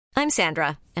I'm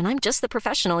Sandra, and I'm just the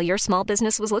professional your small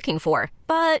business was looking for.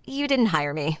 But you didn't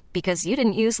hire me because you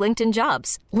didn't use LinkedIn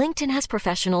Jobs. LinkedIn has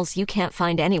professionals you can't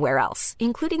find anywhere else,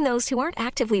 including those who aren't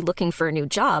actively looking for a new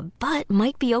job, but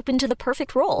might be open to the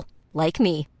perfect role, like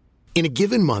me. In a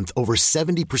given month, over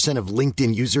 70% of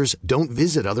LinkedIn users don't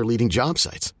visit other leading job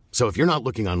sites. So if you're not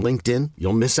looking on LinkedIn,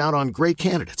 you'll miss out on great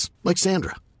candidates like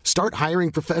Sandra. Start hiring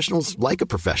professionals like a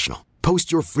professional.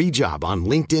 Post your free job on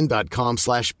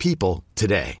linkedin.com/people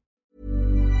today.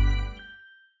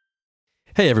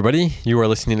 Hey everybody, you are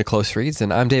listening to Close Reads,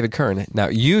 and I'm David Kern. Now,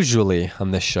 usually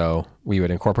on this show, we would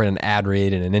incorporate an ad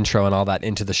read and an intro and all that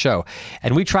into the show.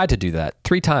 And we tried to do that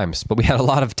 3 times, but we had a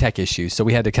lot of tech issues, so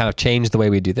we had to kind of change the way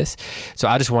we do this. So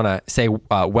I just want to say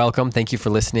welcome. Thank you for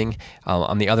listening.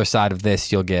 On the other side of this,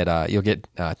 you'll get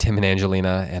Tim and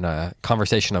Angelina and a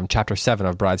conversation on Chapter 7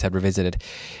 of Brideshead Revisited.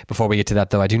 Before we get to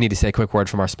that, though, I do need to say a quick word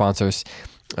from our sponsors.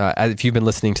 If you've been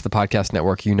listening to the podcast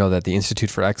network, you know that the Institute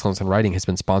for Excellence in Writing has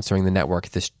been sponsoring the network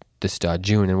this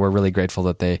June, and we're really grateful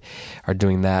that they are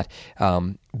doing that.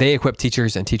 They equip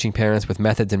teachers and teaching parents with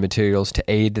methods and materials to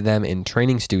aid them in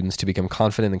training students to become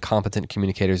confident and competent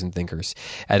communicators and thinkers.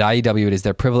 At IEW, it is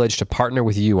their privilege to partner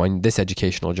with you on this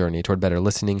educational journey toward better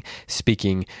listening,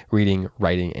 speaking, reading,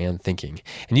 writing, and thinking.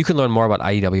 And you can learn more about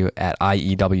IEW at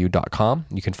IEW.com.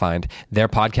 You can find their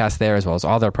podcast there, as well as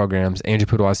all their programs, Andrew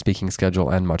Pudois' speaking schedule,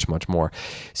 and much, much more.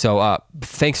 So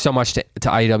thanks so much to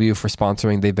IEW for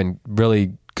sponsoring. They've been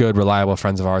really good, reliable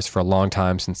friends of ours for a long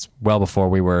time, since well before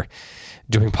we were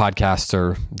doing podcasts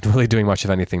or really doing much of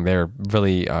anything. They're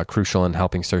really crucial in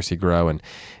helping Cersei grow and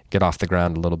get off the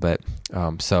ground a little bit.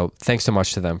 So thanks so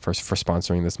much to them for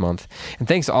sponsoring this month. And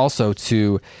thanks also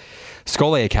to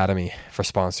Scholé Academy for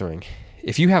sponsoring.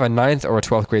 If you have a 9th or a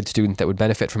 12th grade student that would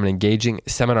benefit from an engaging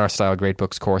seminar-style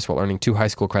gradebooks course while earning 2 high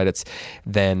school credits,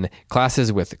 then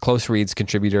classes with Close Reads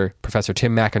contributor Professor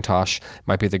Tim McIntosh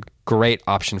might be the great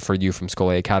option for you from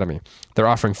Scholé Academy. They're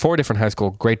offering 4 different high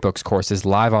school gradebooks courses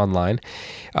live online.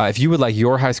 If you would like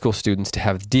your high school students to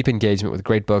have deep engagement with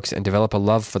great books and develop a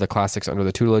love for the classics under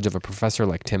the tutelage of a professor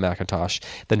like Tim McIntosh,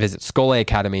 then visit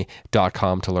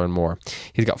ScholéAcademy.com to learn more.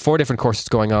 He's got 4 different courses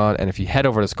going on, and if you head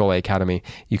over to Scholé Academy,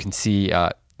 you can see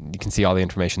all the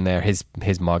information there. His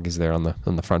mug is there on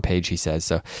the front page, he says.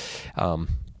 So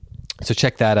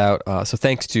check that out. So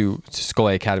thanks to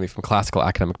Scholé Academy from Classical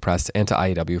Academic Press and to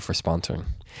IEW for sponsoring.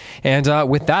 And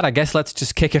with that, I guess let's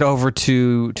just kick it over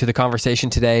to the conversation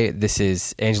today. This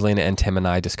is Angelina and Tim and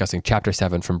I discussing Chapter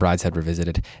 7 from Brideshead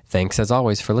Revisited. Thanks, as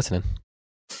always, for listening.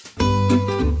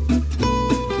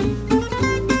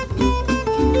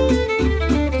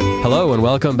 Hello and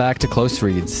welcome back to Close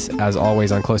Reads. As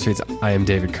always on Close Reads, I am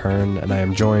David Kern, and I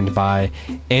am joined by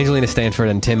Angelina Stanford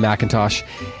and Tim McIntosh.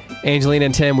 Angelina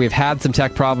and Tim, we've had some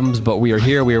tech problems, but we are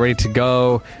here. We are ready to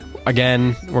go.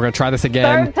 Again, we're going to try this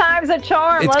again. 3rd time's a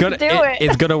charm. Let's do it.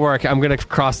 It's going to work. I'm going to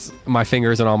cross my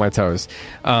fingers and all my toes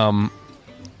and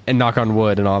knock on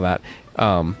wood and all that.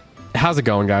 How's it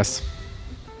going, guys?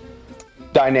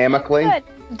 Dynamically. Good.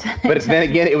 But then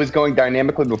again, it was going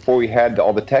dynamically before we had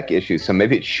all the tech issues, so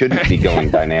maybe it shouldn't be going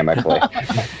dynamically.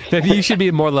 Maybe you should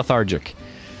be more lethargic.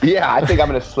 Yeah, I think I'm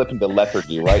going to slip into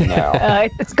lethargy right now.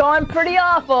 It's going pretty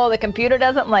awful. The computer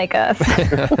doesn't like us.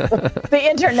 The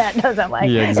internet doesn't like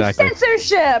us. Yeah, exactly.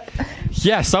 Censorship.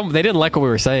 Yeah, they didn't like what we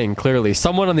were saying, clearly.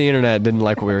 Someone on the internet didn't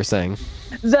like what we were saying.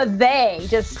 They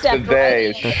just stepped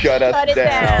They right in. shut us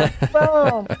down.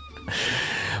 Boom.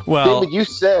 Well, David, you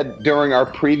said during our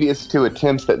previous 2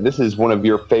 attempts that this is one of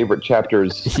your favorite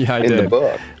chapters the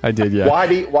book. I did, yeah. Why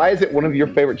is it one of your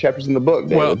favorite chapters in the book,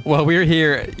 David? Well, we're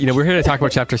here to talk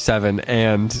about Chapter 7,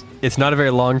 and it's not a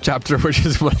very long chapter, which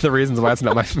is one of the reasons why it's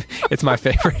my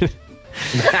favorite.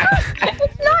 It's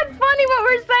not funny what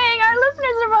we're saying. Our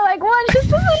listeners are like, what? This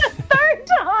is the 3rd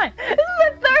time. This is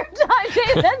the 3rd time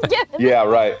David has given Yeah,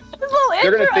 right. this little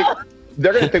intro.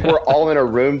 They're going to think we're all in a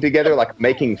room together, like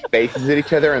making faces at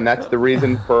each other, and that's the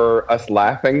reason for us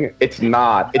laughing. It's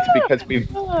not. It's because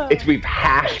we've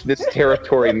hashed this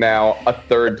territory now a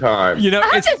 3rd time.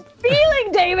 I'm just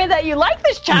feeling, David, that you like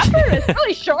this chapter. It's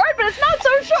really short, but it's not so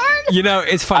short.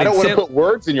 It's funny. I don't want to put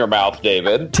words in your mouth,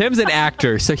 David. Tim's an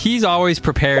actor, so he's always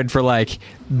prepared for like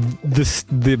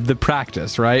the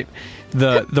practice, right?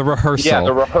 The rehearsal. Yeah,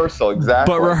 the rehearsal,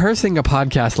 exactly. But rehearsing a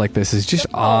podcast like this is just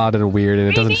odd and weird, and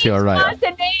it doesn't feel right.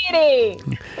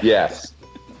 Spontaneity. Yes.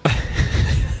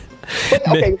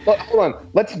 Okay, hold on.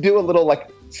 Let's do a little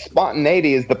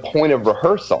spontaneity is the point of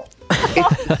rehearsal.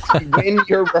 When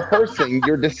you're rehearsing,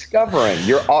 you're discovering.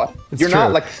 You're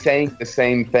not saying the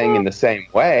same thing in the same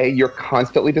way. You're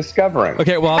constantly discovering.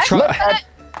 Okay, well, I'll try.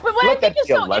 But what I think is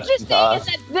so interesting is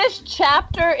that this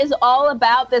chapter is all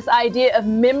about this idea of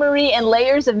memory and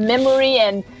layers of memory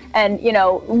and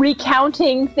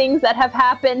recounting things that have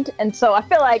happened. And so I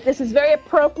feel like this is very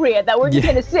appropriate that we're just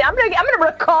going to see. I'm going to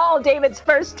recall David's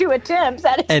first 2 attempts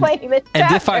at explaining this chapter.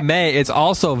 And if I may, it's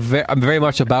also very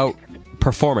much about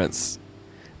performance.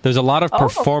 There's a lot of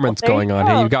performance going on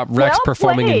here. You've got Rex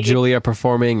performing and Julia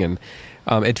performing, and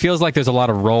it feels like there's a lot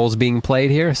of roles being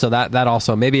played here. So that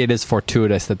also, maybe it is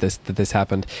fortuitous that this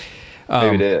happened.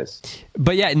 Maybe it is.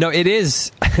 But yeah, no, it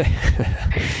is.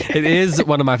 It is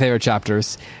one of my favorite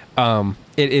chapters.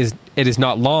 It is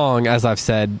not long, as I've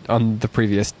said on the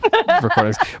previous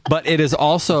recordings, but it is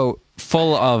also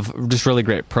full of just really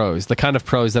great prose, the kind of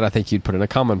prose that I think you'd put in a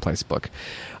commonplace book.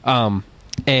 And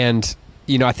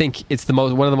I think it's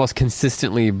one of the most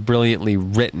consistently, brilliantly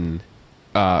written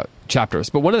chapters.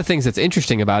 But one of the things that's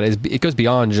interesting about it is it goes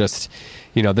beyond just,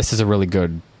 this is a really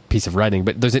good piece of writing,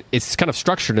 but it's kind of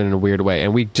structured in a weird way,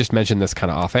 and we just mentioned this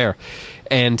kind of off air,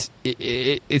 and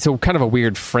it's a kind of a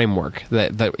weird framework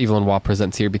that Evelyn Waugh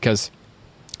presents here, because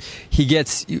he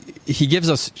gives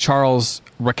us Charles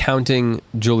recounting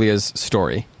Julia's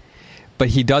story, but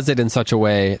he does it in such a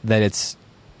way that it's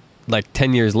like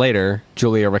 10 years later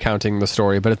Julia recounting the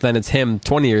story, but then it's him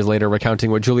 20 years later recounting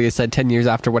what Julia said 10 years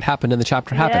after what happened in the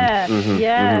chapter happened.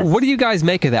 Yes. What do you guys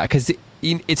make of that? Because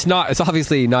it's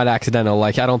obviously not accidental.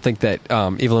 Like, I don't think that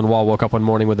Evelyn Waugh woke up one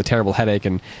morning with a terrible headache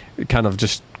and kind of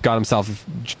just got himself,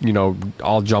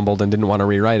 all jumbled and didn't want to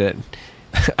rewrite it.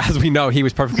 As we know, he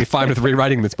was perfectly fine with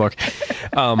rewriting this book.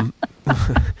 But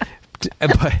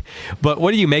what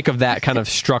do you make of that kind of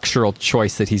structural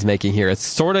choice that he's making here? It's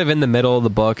sort of in the middle of the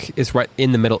book. It's right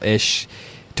in the middle-ish,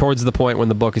 towards the point when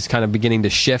the book is kind of beginning to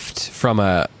shift from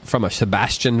a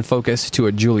Sebastian focus to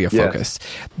a Julia focus.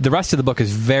 The rest of the book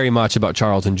is very much about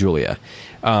Charles and Julia.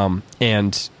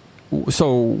 And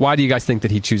so why do you guys think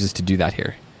that he chooses to do that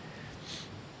here?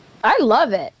 I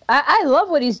love it. I love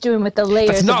what he's doing with the layers.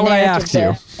 That's not what I asked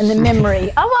you. And the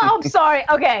memory. Oh, well, I'm sorry.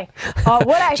 Okay. What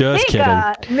I think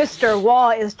Mr. Waugh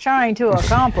is trying to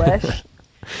accomplish.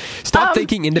 Stop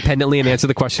thinking independently and answer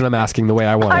the question I'm asking the way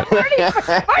I want it.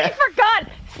 I already forgot.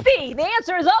 C. The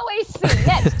answer is always C.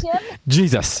 Next, Tim.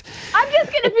 Jesus. I'm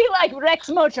just going to be like Rex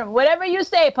Mottram. Whatever you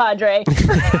say, Padre.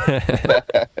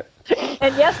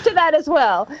 And yes to that as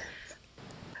well.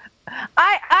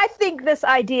 I think this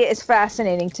idea is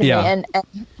fascinating to me, and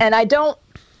I don't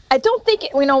think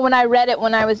it, when I read it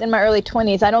when I was in my early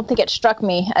 20s, I don't think it struck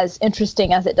me as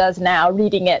interesting as it does now.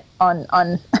 Reading it on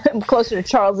closer to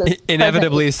Charles's.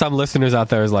 Inevitably, present. some listeners out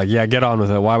there is like, yeah, get on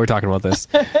with it. Why are we talking about this?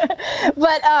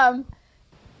 But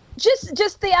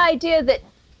just the idea that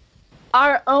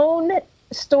our own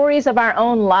stories of our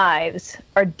own lives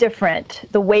are different,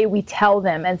 the way we tell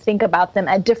them and think about them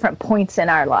at different points in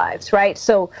our lives, right?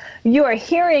 So you are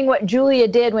hearing what Julia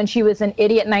did when she was an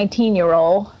idiot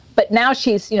 19-year-old, but now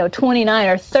she's 29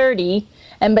 or 30,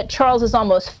 but Charles is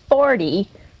almost 40,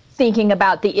 thinking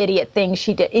about the idiot things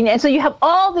she did. And so you have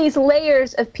all these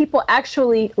layers of people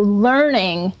actually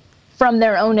learning from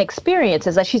their own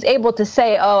experiences. Like, she's able to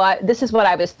say, this is what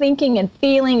I was thinking and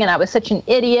feeling, and I was such an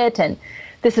idiot, and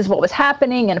this is what was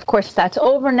happening, and of course that's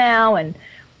over now. And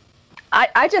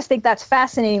I just think that's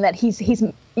fascinating that he's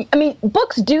I mean,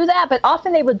 books do that, but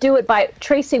often they will do it by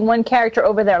tracing one character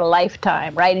over their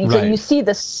lifetime, right? And so you see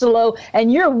the slow,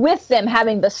 and you're with them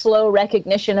having the slow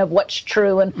recognition of what's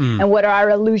true and what are our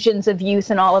illusions of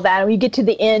youth and all of that. And we get to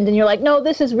the end and you're like, no,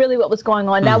 this is really what was going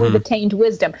on. Now we've attained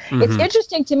wisdom. It's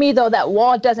interesting to me, though, that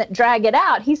Waugh doesn't drag it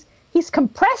out. He's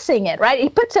compressing it, right? He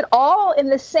puts it all in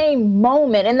the same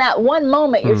moment. In that one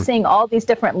moment, you're seeing all these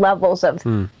different levels of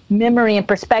memory and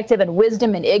perspective and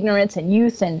wisdom and ignorance and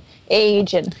youth and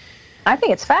age. And I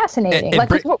think it's fascinating.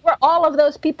 We're all of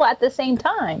those people at the same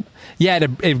time. Yeah,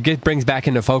 it brings back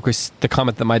into focus the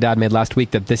comment that my dad made last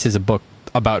week, that this is a book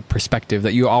about perspective,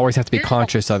 that you always have to be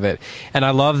conscious of it. And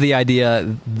I love the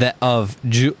idea that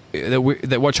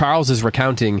that what Charles is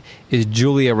recounting is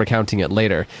Julia recounting it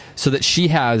later, so that she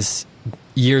has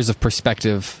years of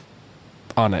perspective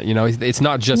on it. It's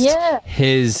not just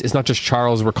it's not just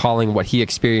Charles recalling what he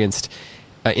experienced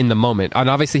in the moment, and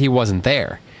obviously he wasn't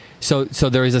there. So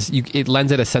there is it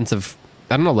lends it a sense of,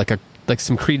 I don't know, like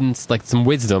some credence, like some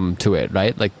wisdom to it,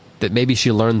 right? Like that maybe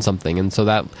she learned something, and so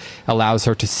that allows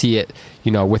her to see it,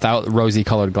 without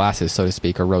rosy-colored glasses, so to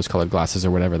speak, or rose-colored glasses, or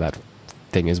whatever that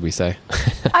thing is we say.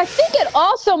 I think it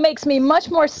also makes me much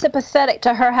more sympathetic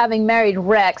to her having married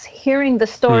Rex, hearing the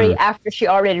story after she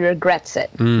already regrets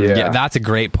it. Yeah, that's a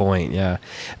great point. Yeah,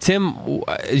 Tim, do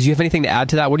you have anything to add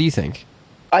to that? What do you think?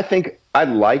 I think I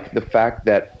like the fact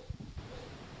that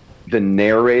the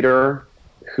narrator,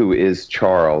 who is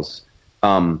Charles,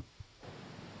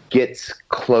 gets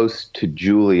close to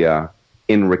Julia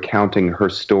in recounting her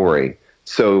story.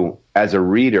 So as a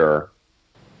reader,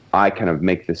 I kind of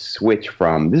make the switch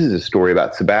from this is a story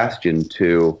about Sebastian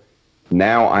to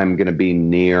now I'm going to be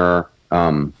near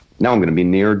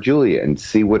Julia and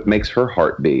see what makes her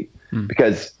heart beat.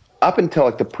 Because up until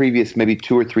like the previous maybe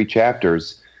 2 or 3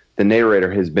 chapters, the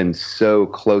narrator has been so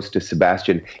close to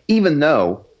Sebastian, even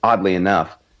though, oddly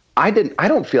enough, I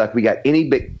don't feel like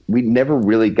we never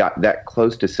really got that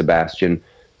close to Sebastian.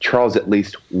 Charles at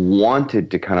least wanted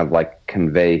to kind of like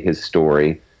convey his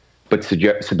story, but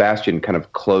Sebastian kind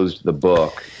of closed the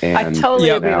book. And I totally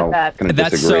agree with that. Kind of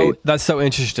That's so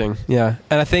interesting. Yeah.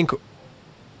 And I think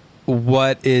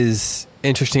what is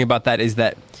interesting about that is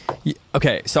that,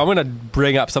 okay, so I'm going to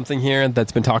bring up something here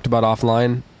that's been talked about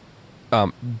offline.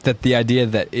 That the idea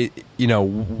that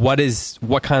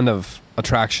what kind of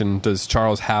attraction does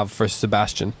Charles have for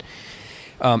Sebastian?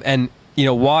 And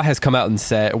Waugh has come out and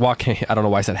said, I don't know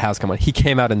why I said has come out. He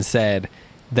came out and said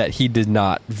that he did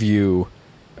not view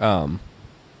Charles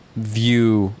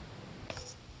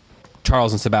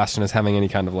and Sebastian as having any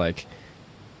kind of like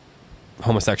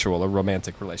homosexual or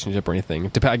romantic relationship or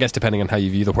anything. I guess depending on how you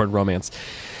view the word romance.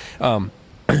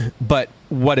 But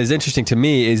what is interesting to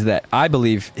me is that I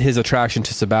believe his attraction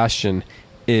to Sebastian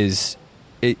there's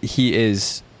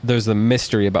a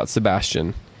mystery about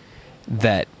Sebastian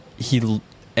that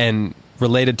and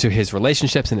related to his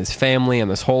relationships and his family and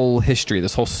this whole history,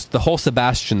 the whole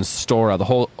Sebastian story,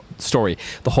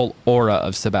 the whole aura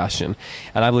of Sebastian.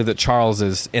 And I believe that Charles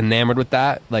is enamored with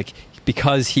that, like,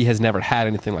 because he has never had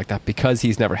anything like that, because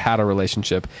he's never had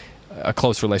a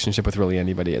close relationship with really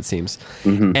anybody, it seems.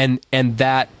 Mm-hmm. And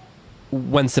that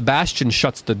when Sebastian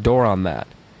shuts the door on that,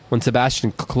 when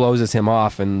Sebastian closes him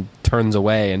off and turns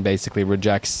away and basically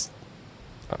rejects,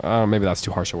 maybe that's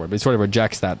too harsh a word, but he sort of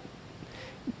rejects that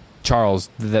Charles,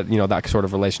 that sort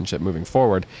of relationship moving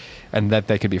forward, and that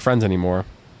they could be friends anymore,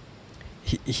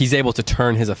 he's able to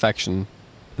turn his affection,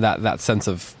 that sense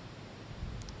of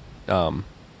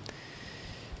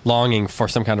longing for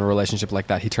some kind of relationship like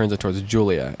that, he turns it towards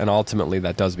Julia, and ultimately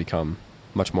that does become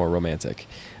much more romantic.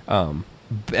 And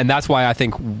that's why I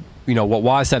think, what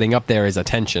Waugh is setting up there is a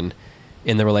tension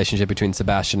in the relationship between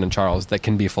Sebastian and Charles that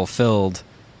can be fulfilled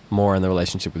more in the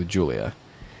relationship with Julia,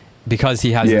 because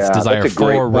he has this desire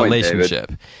for relationship.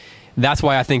 David. That's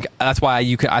why I think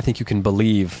you can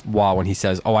believe Waugh when he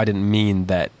says, "Oh, I didn't mean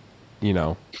that,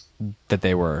 that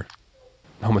they were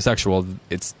homosexual.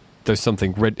 It's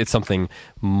something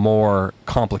more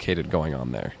complicated going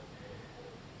on there."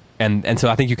 And so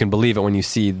I think you can believe it when you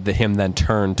see him then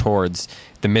turn towards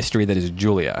the mystery that is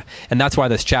Julia. And that's why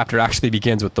this chapter actually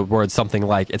begins with the words something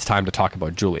like, "It's time to talk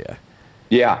about Julia."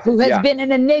 Yeah. Who has been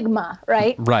an enigma,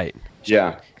 right? Right.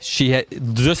 Yeah. She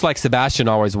just like Sebastian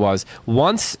always was.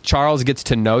 Once Charles gets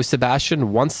to know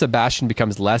Sebastian, once Sebastian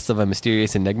becomes less of a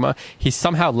mysterious enigma, he's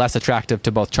somehow less attractive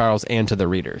to both Charles and to the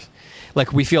readers.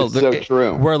 Like, we feel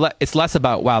true. It's less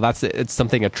about, wow, it's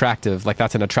something attractive. Like,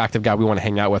 that's an attractive guy we want to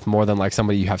hang out with, more than like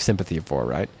somebody you have sympathy for,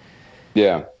 right?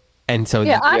 Yeah. And so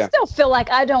I still feel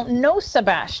like I don't know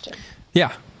Sebastian.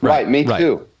 Yeah. Right. Me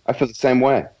too. I feel the same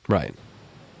way. Right.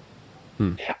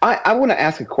 I want to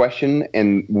ask a question,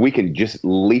 and we can just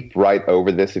leap right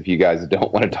over this if you guys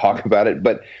don't want to talk about it.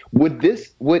 But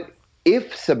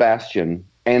if Sebastian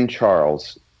and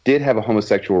Charles did have a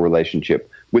homosexual relationship,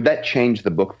 would that change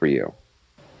the book for you?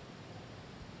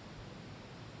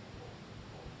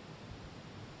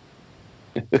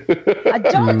 I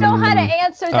don't know how to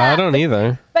answer that. I don't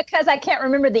either. Because I can't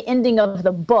remember the ending of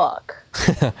the book.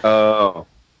 Oh.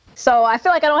 So I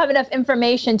feel like I don't have enough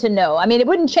information to know. I mean, it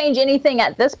wouldn't change anything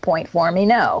at this point for me,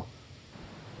 no.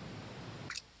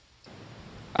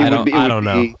 I don't know.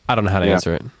 I don't know how to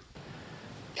answer it.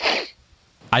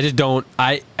 I just don't.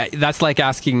 That's like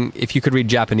asking if you could read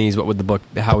Japanese, what would the book?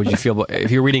 How would you feel? If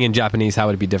you're reading in Japanese, how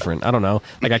would it be different? I don't know.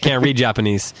 Like, I can't read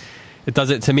Japanese. It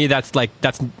doesn't. To me, that's.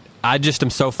 I just am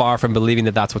so far from believing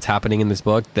that that's what's happening in this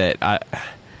book that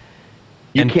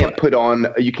You can't put on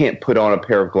a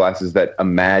pair of glasses that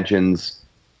imagines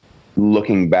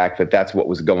looking back that that's what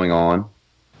was going on,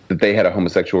 that they had a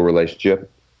homosexual relationship.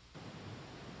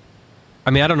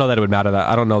 I mean, I don't know that it would matter.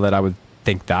 I don't know that I would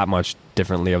think that much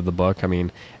differently of the book. I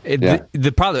mean,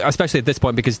 the probably, especially at this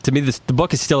point, because to me the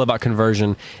book is still about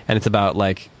conversion, and it's about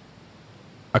like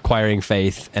acquiring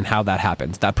faith and how that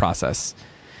happens, that process.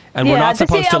 And we're not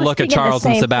supposed to look at Charles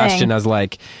and Sebastian as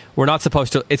like, we're not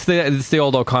supposed to, it's the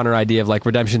old O'Connor idea of like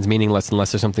redemption's meaningless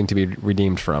unless there's something to be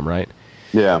redeemed from, right?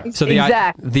 Yeah. So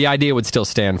the idea would still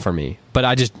stand for me, but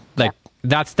I just like,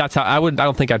 that's how I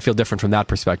don't think I'd feel different from that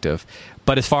perspective.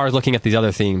 But as far as looking at these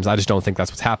other themes, I just don't think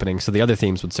that's what's happening. So the other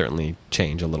themes would certainly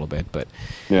change a little bit. But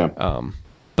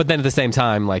but then at the same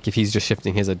time, like if he's just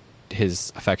shifting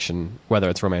his affection, whether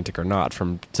it's romantic or not,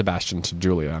 from Sebastian to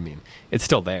Julia, I mean, it's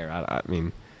still there. I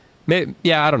mean,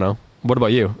 I don't know. What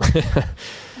about you?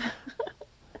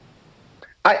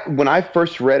 When I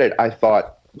first read it, I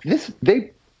thought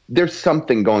there's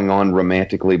something going on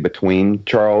romantically between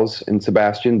Charles and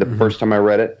Sebastian. The first time I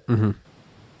read it, which,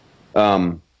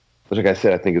 like I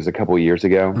said, I think it was a couple of years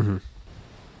ago.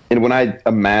 And when I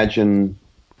imagine,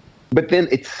 but then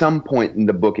at some point in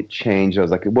the book it changed. I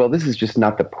was like, well, this is just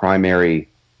not the primary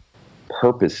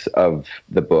purpose of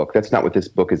the book. That's not what this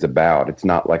book is about. It's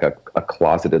not like a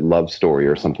closeted love story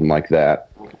or something like that.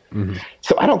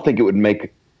 So I don't think it would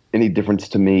make any difference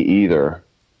to me either,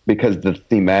 because the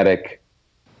thematic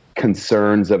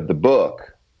concerns of the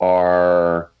book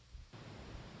are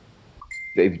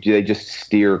they just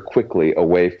steer quickly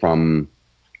away from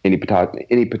any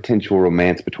potential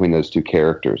romance between those two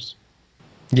characters.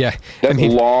 Yeah. That's a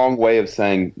long way of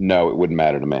saying, no, it wouldn't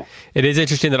matter to me. It is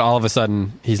interesting that all of a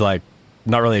sudden he's like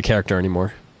not really a character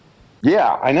anymore.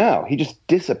 Yeah, I know. He just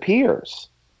disappears.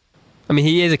 I mean,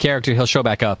 he is a character. He'll show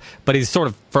back up, but he's sort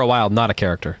of, for a while, not a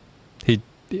character. He,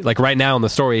 like right now in the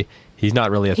story, he's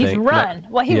not really a thing. He's run.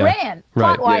 Well, he ran.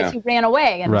 Plot-wise, he ran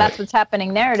away, and that's what's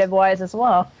happening narrative-wise as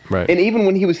well. Right. And even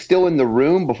when he was still in the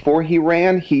room before he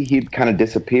ran, he kind of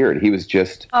disappeared. He was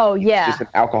just just an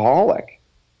alcoholic.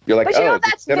 You're like, but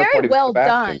that's very well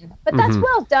done. But that's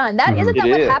well done. That isn't that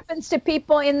what happens to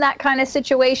people in that kind of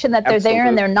situation, that they're there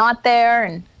and they're not there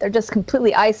and they're just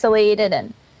completely isolated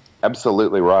and.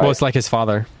 Absolutely right. Well, it's like his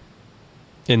father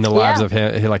in the lives of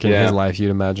him, like in his life, you'd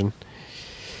imagine.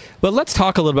 But let's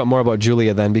talk a little bit more about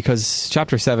Julia then, because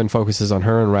chapter 7 focuses on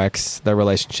her and Rex, their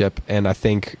relationship, and I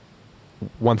think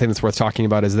one thing that's worth talking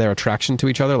about is their attraction to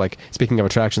each other. Like, speaking of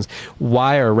attractions,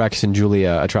 why are Rex and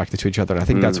Julia attracted to each other? And I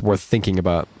think that's worth thinking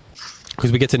about,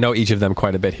 because we get to know each of them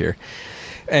quite a bit here.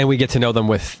 And we get to know them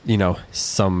with,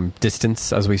 some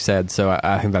distance, as we said, so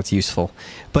I think that's useful.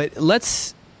 But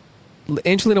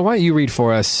Angelina, why don't you read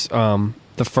for us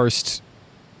the first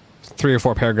 3 or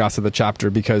 4 paragraphs of the chapter,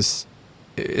 because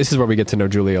this is where we get to know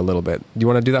Julia a little bit. Do you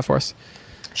want to do that for us?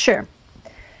 Sure.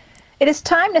 It is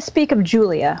time to speak of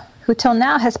Julia, who till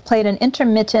now has played an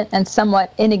intermittent and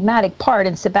somewhat enigmatic part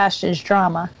in Sebastian's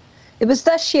drama. It was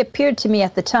thus she appeared to me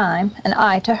at the time, and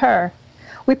I to her.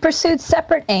 We pursued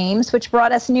separate aims, which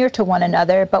brought us near to one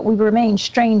another, but we remained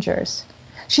strangers.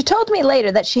 She told me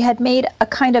later that she had made a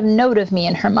kind of note of me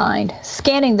in her mind.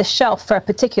 Scanning the shelf for a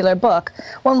particular book,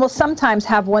 one will sometimes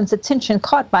have one's attention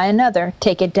caught by another,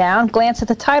 take it down, glance at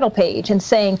the title page, and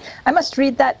saying, I must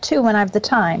read that too when I've the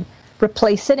time,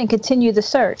 replace it and continue the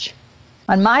search.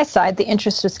 On my side, the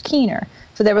interest was keener,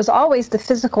 for there was always the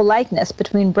physical likeness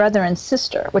between brother and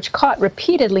sister, which caught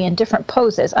repeatedly in different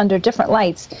poses under different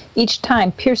lights, each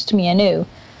time pierced me anew.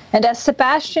 And as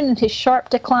Sebastian in his sharp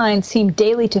decline seemed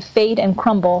daily to fade and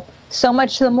crumble, so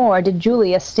much the more did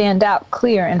Julia stand out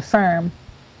clear and firm.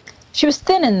 She was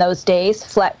thin in those days,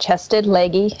 flat-chested,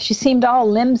 leggy. She seemed all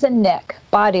limbs and neck,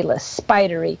 bodiless,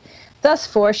 spidery. Thus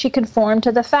for she conformed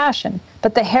to the fashion,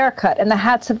 but the haircut and the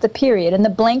hats of the period, and the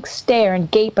blank stare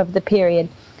and gape of the period,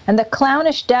 and the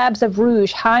clownish dabs of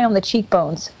rouge high on the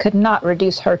cheekbones, could not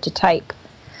reduce her to type.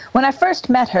 When I first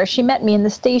met her, she met me in the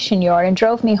station yard and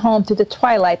drove me home through the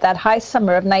twilight that high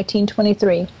summer of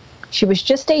 1923. She was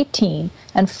just 18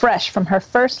 and fresh from her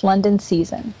first London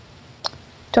season. Do you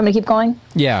want me to keep going?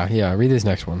 Yeah. Read this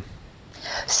next one.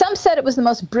 Some said it was the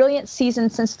most brilliant season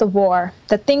since the war,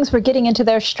 that things were getting into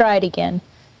their stride again.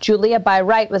 Julia, by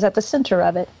right, was at the center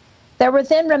of it. There were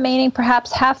then remaining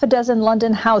perhaps half a dozen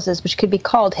London houses which could be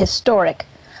called historic.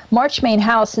 Marchmain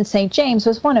House in St. James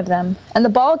was one of them, and the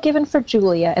ball given for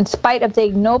Julia, in spite of the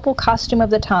ignoble costume of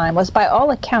the time, was by all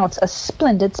accounts a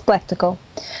splendid spectacle.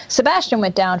 Sebastian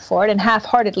went down for it, and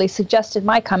half-heartedly suggested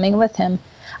my coming with him.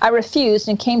 I refused,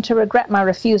 and came to regret my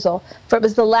refusal, for it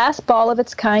was the last ball of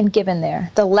its kind given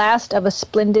there, the last of a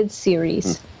splendid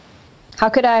series. How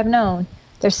could I have known?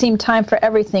 There seemed time for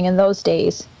everything in those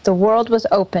days. The world was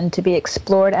open to be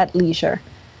explored at leisure.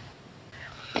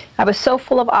 I was so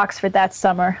full of Oxford that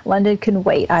summer. London can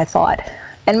wait, I thought.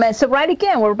 And so right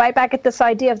again, we're right back at this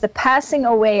idea of the passing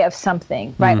away of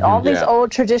something, right? All these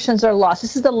old traditions are lost.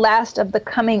 This is the last of the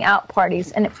coming out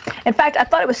parties. And in fact, I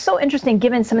thought it was so interesting,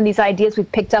 given some of these ideas we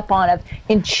picked up on of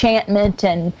enchantment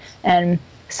and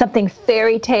something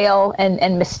fairy tale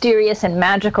and mysterious and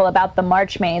magical about the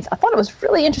Marchmains. I thought it was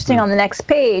really interesting on the next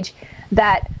page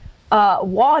that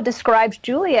Waugh describes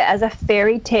Julia as a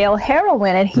fairy tale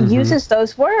heroine, and he uses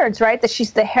those words, right? That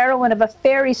she's the heroine of a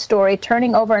fairy story,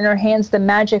 turning over in her hands the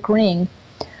magic ring.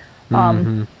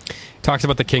 Talks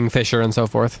about the kingfisher and so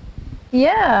forth.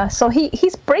 Yeah, so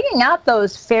he's bringing out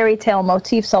those fairy tale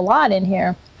motifs a lot in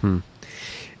here.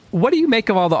 What do you make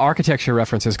of all the architecture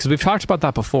references? Because we've talked about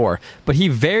that before, but he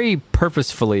very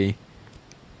purposefully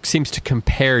seems to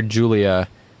compare Julia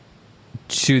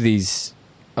to these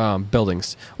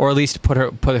buildings, or at least put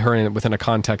her in within a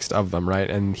context of them, right?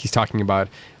 And he's talking about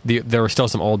there were still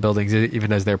some old buildings,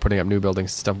 even as they're putting up new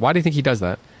buildings and stuff. Why do you think he does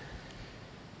that?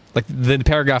 Like the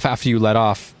paragraph after you let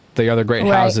off, the other great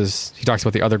houses, he talks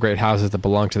about the other great houses that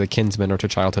belong to the kinsmen or to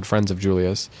childhood friends of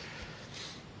Julia's,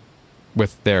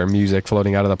 with their music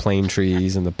floating out of the plane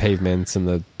trees and the pavements and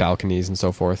the balconies and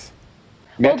so forth.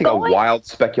 May I take a wild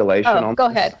speculation on go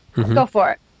this? ahead. Go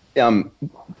for it.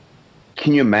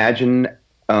 Can you imagine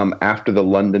after the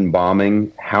London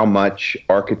bombing how much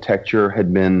architecture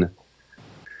had been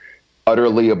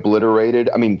utterly obliterated?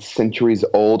 I mean, centuries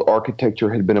old architecture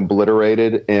had been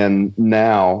obliterated, and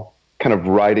now, kind of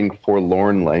writing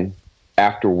forlornly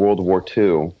after World War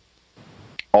II,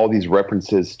 all these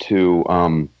references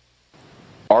to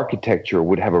architecture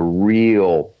would have a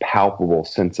real palpable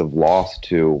sense of loss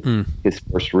to his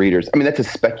first readers. I mean, that's a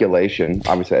speculation.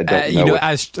 Obviously, I don't know.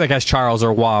 As Charles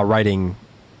or Waugh writing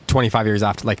 25 years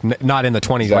after, like not in the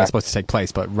 20s when it's supposed to take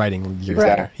place, but writing years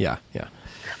later. Yeah.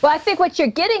 Well, I think what you're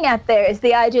getting at there is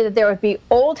the idea that there would be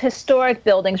old historic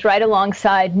buildings right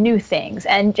alongside new things.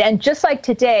 And just like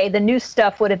today, the new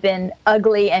stuff would have been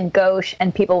ugly and gauche,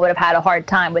 and people would have had a hard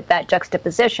time with that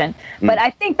juxtaposition. But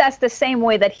I think that's the same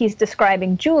way that he's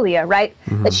describing Julia, right?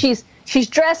 That she's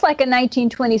dressed like a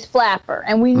 1920s flapper.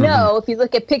 And we know, if you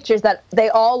look at pictures, that they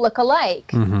all look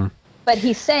alike. But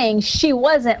he's saying she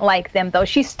wasn't like them, though.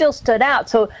 She still stood out.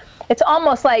 So it's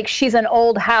almost like she's an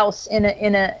old house in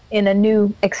a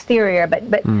new exterior,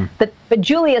 but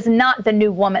Julia's not the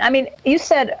new woman. I mean, you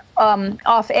said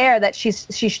off air that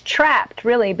she's trapped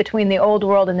really between the old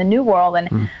world and the new world,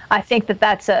 and I think that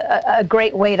that's a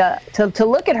great way to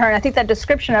look at her. And I think that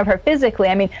description of her physically,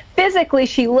 I mean, physically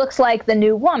she looks like the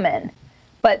new woman,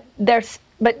 but there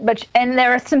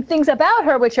are some things about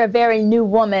her which are very new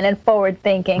woman and forward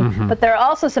thinking, but there are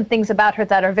also some things about her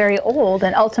that are very old,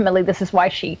 and ultimately this is why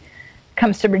she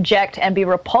comes to reject and be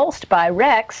repulsed by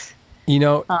Rex. You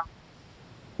know,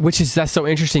 that's so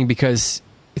interesting, because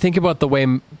think about the way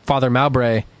Father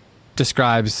Mowbray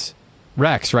describes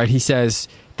Rex, right? He says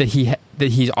that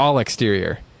he's all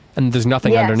exterior and there's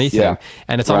nothing underneath him.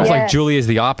 And it's almost like Julie is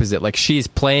the opposite. Like she's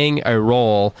playing a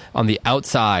role on the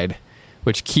outside,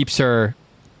 which keeps her,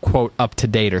 quote, up to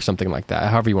date or something like that,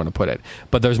 however you want to put it.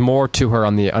 But there's more to her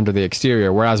under the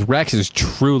exterior, whereas Rex is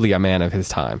truly a man of his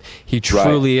time. He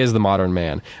truly is the modern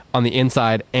man on the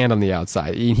inside and on the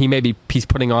outside. He's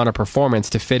putting on a performance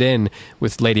to fit in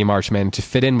with Lady Marchman, to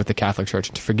fit in with the Catholic Church,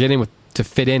 to fit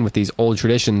in with these old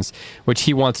traditions, which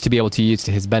he wants to be able to use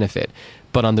to his benefit.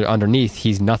 But underneath,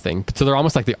 he's nothing. So they're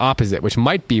almost like the opposite, which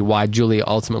might be why Julia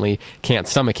ultimately can't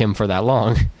stomach him for that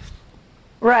long.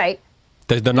 Right.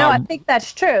 I think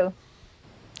that's true.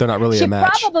 They're not really a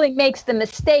match. She probably makes the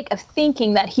mistake of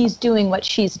thinking that he's doing what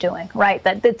she's doing, right?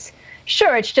 It's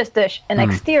just an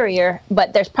exterior,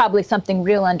 but there's probably something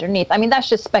real underneath. I mean, that's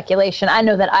just speculation. I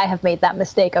know that I have made that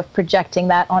mistake of projecting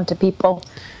that onto people.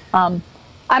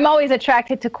 I'm always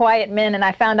attracted to quiet men, and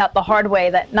I found out the hard way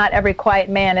that not every quiet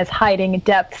man is hiding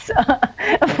depths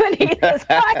beneath his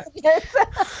quietness.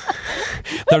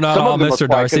 They're not all Mr.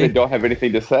 Darcy. They don't have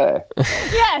anything to say.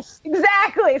 Yes,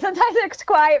 exactly. Sometimes it's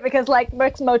quiet because, like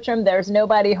Rex Mottram, there's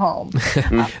nobody home.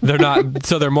 They're not.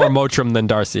 So they're more Mottram than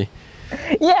Darcy.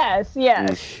 Yes.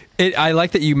 I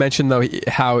like that you mentioned, though,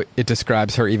 how it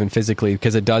describes her even physically,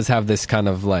 because it does have this kind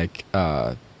of like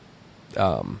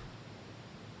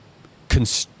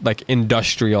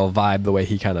industrial vibe, the way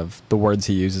he the words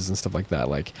he uses and stuff like that,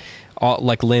 like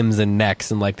limbs and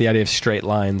necks, and like the idea of straight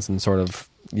lines and sort of,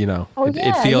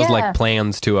 it feels like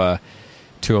plans to a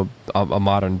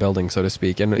modern building, so to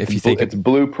speak. And if you think it's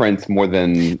blueprints more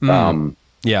than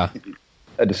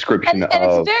a description and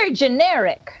it's very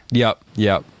generic. Yep.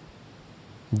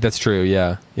 That's true.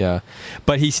 Yeah.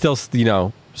 But he still,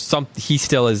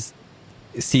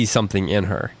 sees something in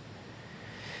her.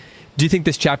 Do you think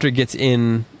this chapter gets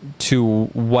into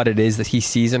what it is that he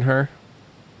sees in her?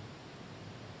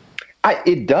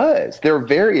 It does. There are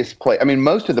various I mean,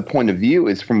 most of the point of view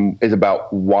is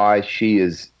about why she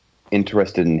is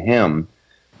interested in him,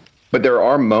 but there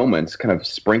are moments kind of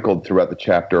sprinkled throughout the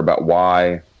chapter about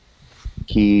why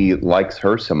he likes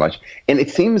her so much. And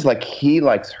it seems like he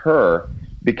likes her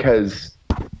because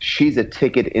she's a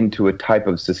ticket into a type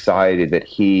of society that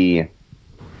he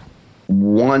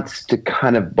wants to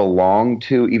kind of belong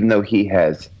to, even though he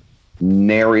has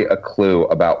nary a clue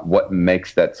about what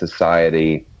makes that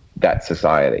society that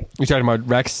society. You're talking about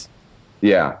Rex?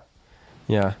 Yeah.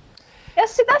 Yeah. Yeah,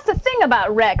 see, that's the thing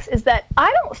about Rex, is that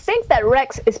I don't think that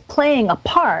Rex is playing a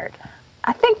part.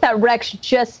 I think that Rex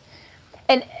just,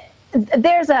 and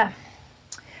there's a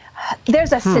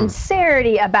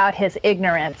sincerity about his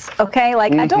ignorance, okay?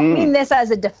 Like, I don't mean this as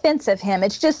a defense of him.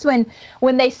 It's just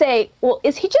when they say, well,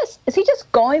 is he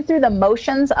just going through the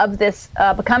motions of this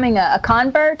becoming a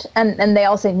convert? And they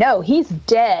all say, no, he's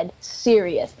dead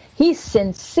serious. He's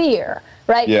sincere,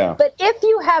 right? Yeah. But if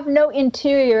you have no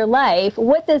interior life,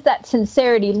 what does that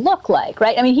sincerity look like,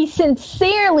 right? I mean, he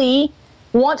sincerely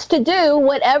wants to do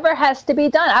whatever has to be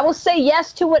done. I will say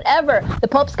yes to whatever. The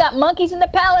Pope's got monkeys in the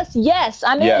palace. Yes,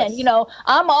 I'm in. You know,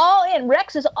 I'm all in.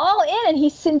 Rex is all in, and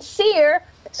he's sincere.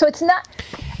 So it's not.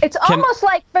 It's almost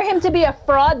like for him to be a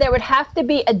fraud, there would have to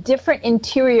be a different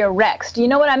interior Rex. Do you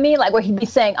know what I mean? Like where he'd be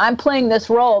saying, "I'm playing this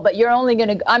role, but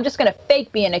I'm just gonna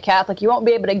fake being a Catholic. You won't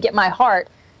be able to get my heart."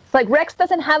 It's like Rex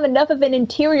doesn't have enough of an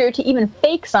interior to even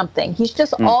fake something. He's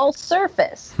just all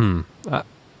surface.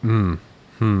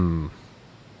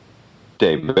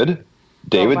 David,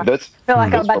 that's. I feel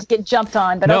like I'm about to get jumped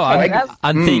on, but No, okay.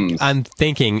 I'm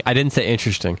thinking. I didn't say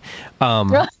interesting.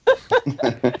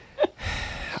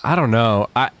 I don't know.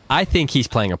 I think he's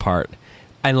playing a part,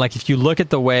 and like if you look at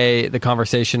the way the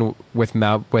conversation with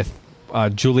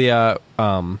Julia,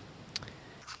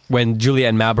 when Julia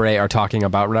and Mabray are talking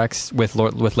about Rex with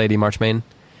Lady Marchmain,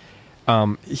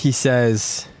 he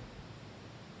says,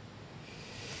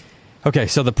 "Okay,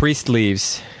 so the priest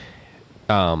leaves."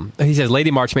 He says, Lady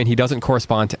Marchmain, he doesn't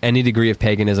correspond to any degree of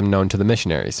paganism known to the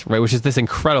missionaries, right? Which is this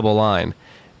incredible line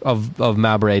of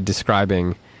Mabray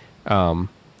describing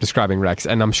Rex.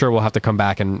 And I'm sure we'll have to come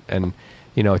back and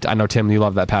you know, I know, Tim, you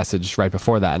love that passage right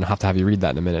before that, and I'll have to have you read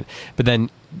that in a minute. But then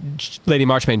Lady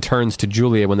Marchmain turns to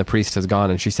Julia when the priest has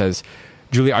gone, and she says,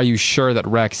 Julia, are you sure that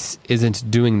Rex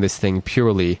isn't doing this thing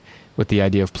purely with the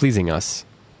idea of pleasing us?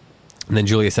 And then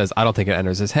Julia says, I don't think it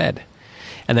enters his head.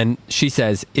 And then she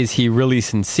says, is he really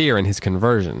sincere in his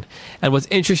conversion? And what's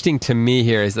interesting to me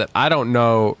here is that I don't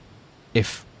know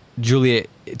if Julia,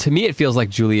 to me it feels like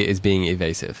Julia is being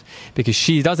evasive, because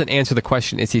she doesn't answer the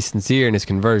question, is he sincere in his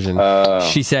conversion?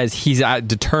 She says he's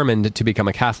determined to become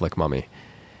a Catholic, Mummy.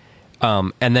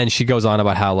 And then she goes on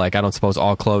about how, like, I don't suppose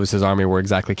all Clovis's army were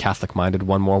exactly Catholic-minded.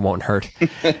 One more won't hurt.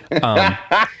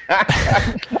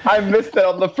 I missed that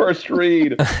on the first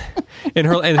read. In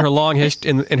her long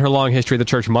history, the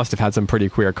church must have had some pretty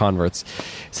queer converts,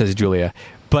 says Julia.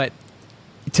 But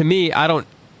to me, I don't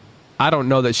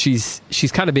know that she's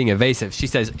kind of being evasive. She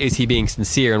says, is he being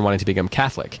sincere in wanting to become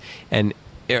Catholic? And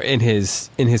in his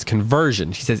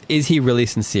conversion, she says, is he really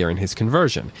sincere in his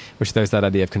conversion? Which there's that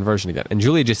idea of conversion again. And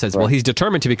Julia just says, well, he's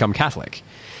determined to become Catholic.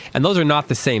 And those are not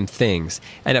the same things.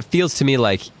 And it feels to me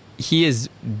like he is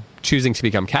choosing to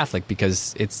become Catholic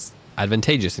because it's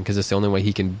advantageous and because it's the only way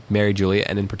he can marry Julia,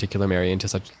 and in particular marry into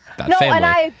that family. No, and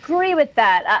I agree with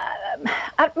that.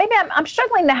 Maybe I'm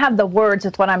struggling to have the words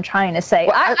with what I'm trying to say.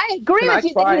 Well, I agree with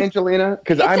you. Can I try, Angelina?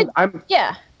 Because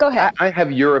yeah, go ahead. I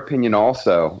have your opinion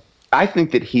also. I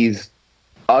think that he's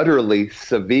utterly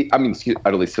sincere,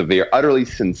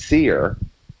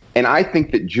 and I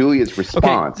think that Julia's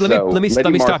response. Okay, let me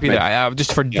stop you there.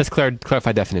 Let's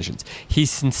clarify definitions.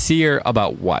 He's sincere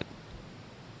about what?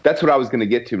 That's what I was going to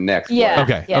get to next. Yeah.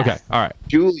 Okay. Yes. Okay. All right.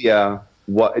 Julia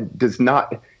does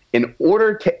not. In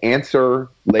order to answer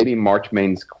Lady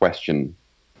Marchmain's question,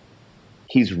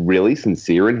 he's really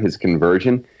sincere in his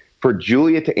conversion. For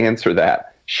Julia to answer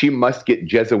that, she must get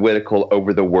Jesuitical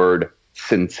over the word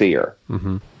sincere.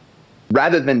 Mm-hmm.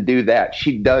 Rather than do that,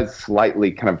 she does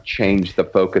slightly kind of change the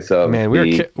focus of. Man,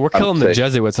 we're killing the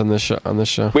Jesuits on this show.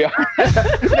 We are.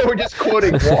 No, we're just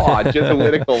quoting Waugh,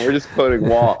 Jesuitical. We're just quoting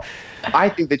Waugh. I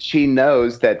think that she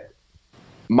knows that.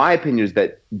 My opinion is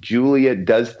that Julia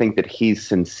does think that he's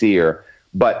sincere,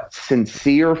 but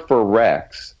sincere for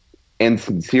Rex and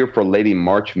sincere for Lady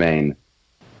Marchmain,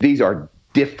 these are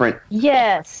different.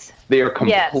 Yes. They are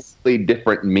completely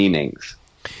different meanings.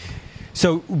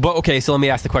 So let me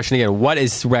ask the question again. What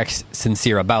is Rex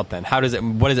sincere about then?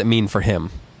 What does it mean for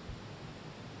him?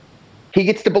 He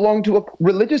gets to belong to a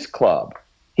religious club.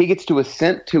 He gets to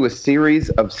assent to a series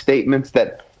of statements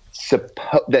that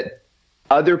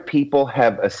other people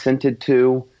have assented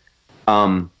to,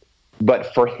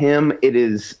 but for him, it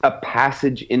is a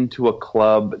passage into a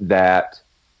club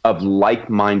of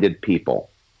like-minded people.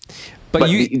 But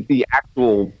the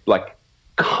actual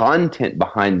content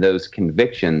behind those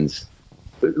convictions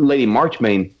Lady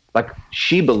Marchmain, like,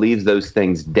 she believes those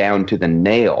things down to the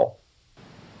nail.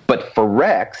 But for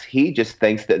Rex, he just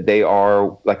thinks that they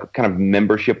are like kind of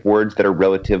membership words that are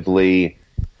relatively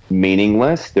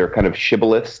meaningless. They're kind of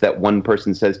shibboleths that one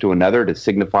person says to another to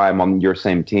signify I'm on your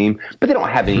same team, but they don't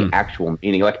have any actual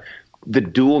meaning. Like the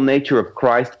dual nature of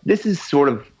Christ, this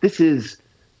is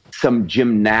some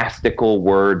gymnastical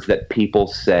words that people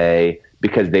say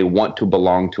because they want to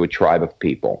belong to a tribe of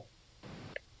people.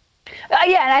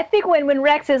 Yeah, and I think when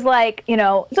Rex is like,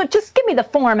 so just give me the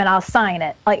form and I'll sign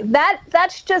it. Like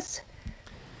that's just,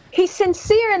 he's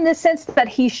sincere in the sense that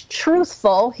he's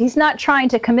truthful. He's not trying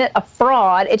to commit a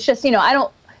fraud. It's just,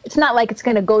 it's not like it's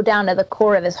going to go down to the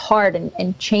core of his heart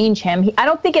and change him. I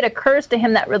don't think it occurs to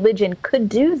him that religion could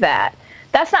do that.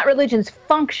 That's not religion's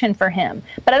function for him.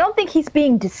 But I don't think he's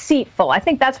being deceitful. I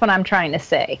think that's what I'm trying to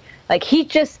say. Like it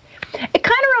kind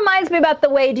of reminds me about the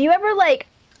way, do you ever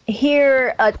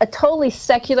hear a totally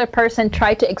secular person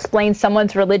try to explain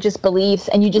someone's religious beliefs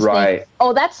and you just think,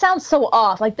 oh, that sounds so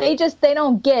off. Like they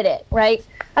don't get it, right?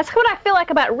 That's what I feel like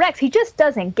about Rex. He just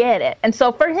doesn't get it. And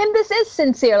so for him, this is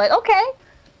sincere. Like, okay,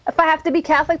 if I have to be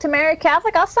Catholic to marry a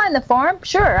Catholic, I'll sign the form.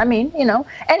 Sure. I mean,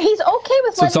 and he's okay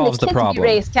with letting the kids be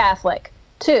raised Catholic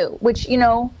too, which,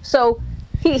 so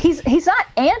he's not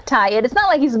anti it. It's not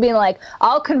like he's being like,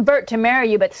 I'll convert to marry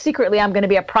you, but secretly I'm going to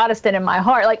be a Protestant in my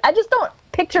heart. Like, I just don't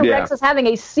picture Rex as having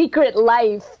a secret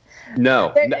life.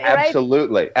 No,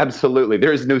 absolutely. Right? Absolutely.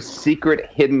 There is no secret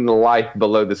hidden life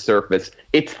below the surface.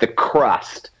 It's the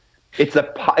crust. It's a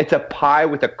pie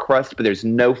with a crust, but there's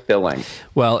no filling.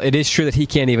 Well, it is true that he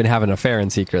can't even have an affair in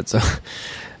secret. So,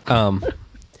 and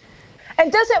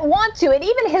doesn't want to. And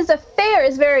even his affair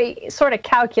is very sort of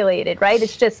calculated, right?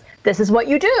 It's just, this is what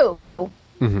you do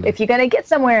if you're going to get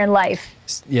somewhere in life.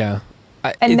 Yeah.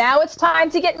 Now it's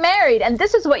time to get married, and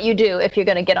this is what you do if you're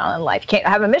going to get on in life. You can't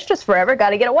have a mistress forever.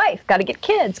 Got to get a wife. Got to get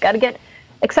kids. Got to get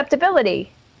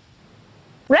acceptability.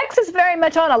 Rex is very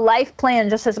much on a life plan,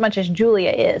 just as much as Julia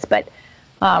is. But,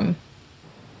 well,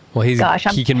 he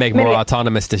can make more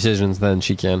autonomous decisions than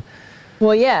she can.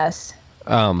 Well, yes.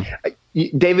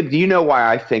 David, do you know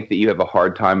why I think that you have a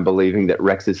hard time believing that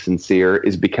Rex is sincere?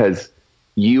 Is because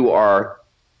you are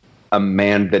a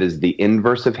man that is the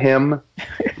inverse of him.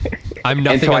 I'm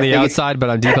nothing on the outside, but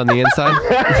I'm deep on the inside.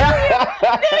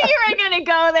 Knew you were going to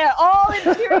go there. All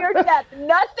interior depth.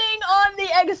 Nothing on the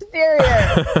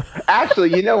exterior.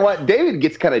 Actually, you know what? David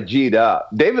gets kind of G'd up.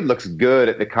 David looks good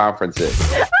at the conferences.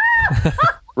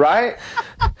 Right?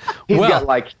 He's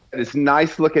got this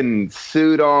nice looking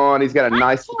suit on. He's got a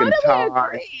nice looking tie.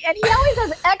 Agree. And he always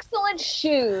has excellent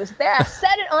shoes. There, I've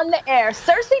said it on the air.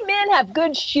 Cersei men have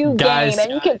good shoe game,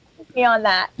 and you can put me on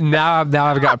that. Now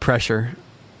I've got pressure.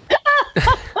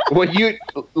 Well, you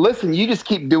just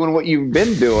keep doing what you've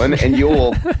been doing and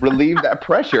you'll relieve that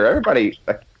pressure. Everybody,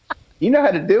 you know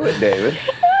how to do it, David.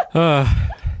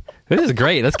 This is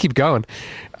great. Let's keep going.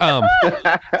 But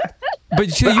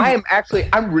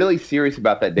I'm really serious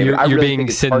about that, David. You're being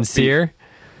sincere.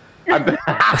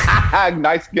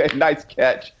 Nice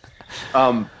catch.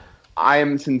 I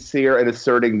am sincere in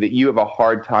asserting that you have a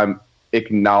hard time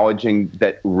acknowledging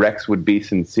that Rex would be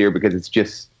sincere because it's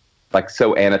just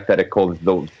so antithetical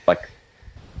to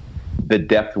the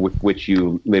depth with which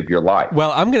you live your life.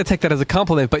 Well, I'm going to take that as a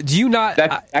compliment, but do you not?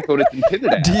 That's exactly what it's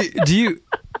intended as. Do you?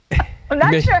 I'm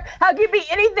not sure how could be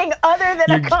anything other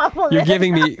than a compliment. You're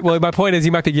giving me. Well, my point is,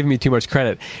 you might be giving me too much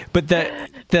credit. But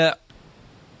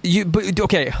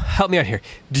okay, help me out here.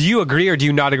 Do you agree or do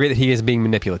you not agree that he is being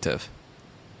manipulative?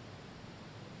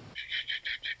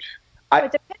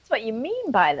 It depends what you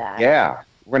mean by that. Yeah.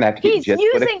 We're going to have to get just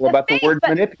political about the word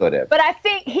manipulative. But I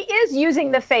think he is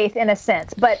using the faith in a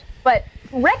sense. But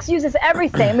Rex uses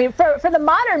everything. I mean, for the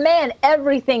modern man,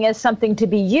 everything is something to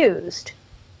be used.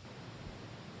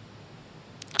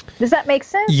 Does that make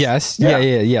sense? Yes. Yeah.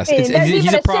 Yes.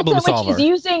 He's a problem solver.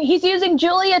 He's using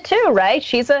Julia too, right?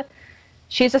 She's a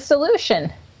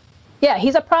solution. Yeah,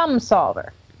 he's a problem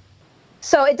solver.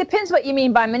 So it depends what you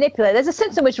mean by manipulate. There's a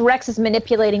sense in which Rex is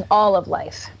manipulating all of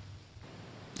life.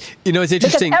 It's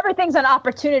interesting. Because everything's an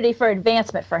opportunity for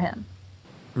advancement for him.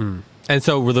 And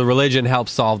so the religion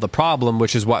helps solve the problem,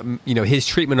 which is what, his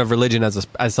treatment of religion as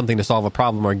something to solve a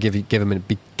problem or give him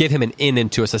an in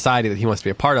into a society that he wants to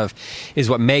be a part of is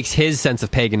what makes his sense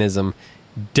of paganism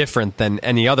different than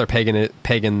any other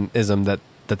paganism that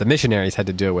the missionaries had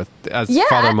to deal with, as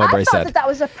Father Mowbray said. I thought that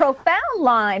was a profound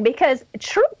line because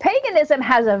true paganism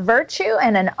has a virtue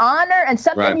and an honor and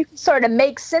something you can sort of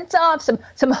make sense of,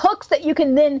 some hooks that you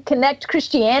can then connect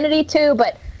Christianity to.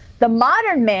 But the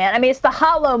modern man, I mean, it's the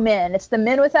hollow men. It's the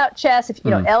men without chest. If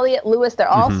Eliot, Lewis, they're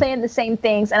all saying the same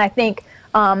things. And I think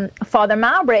Father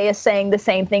Mowbray is saying the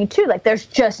same thing too. Like, there's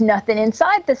just nothing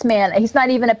inside this man. He's not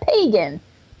even a pagan.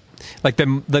 Like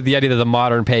the idea that the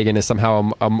modern pagan is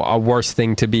somehow a worse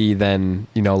thing to be than,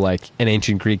 like an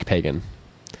ancient Greek pagan.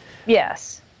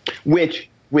 Yes. Which,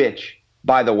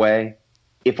 by the way,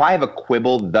 if I have a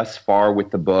quibble thus far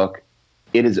with the book,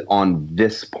 it is on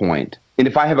this point. And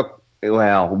if I have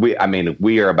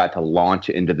we are about to launch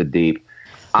into the deep.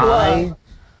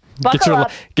 Get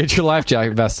your life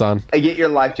jacket vest on. Get your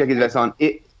life jacket vest on.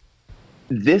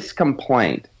 This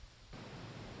complaint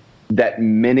that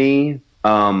many,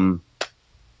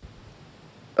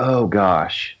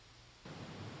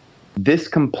 this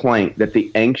complaint that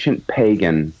the ancient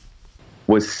pagan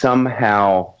was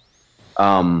somehow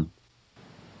kind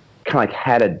of like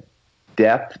had a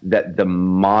depth that the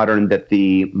modern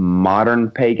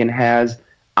pagan has.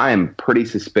 I am pretty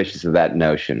suspicious of that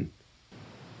notion.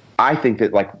 I think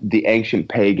that like the ancient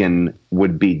pagan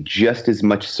would be just as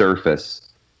much surface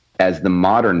as the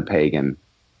modern pagan.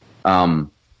 I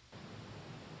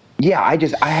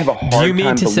have a hard time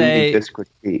believing this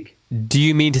critique. Do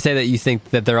you mean to say that you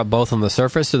think that they're both on the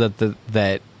surface, or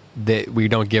that we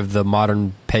don't give the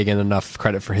modern pagan enough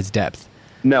credit for his depth?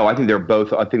 No, I think they're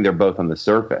both on the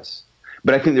surface.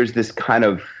 But I think there's this kind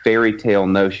of fairy tale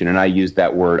notion, and I use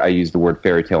the word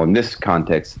fairy tale in this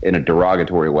context in a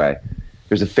derogatory way.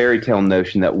 There's a fairy tale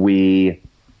notion that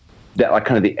like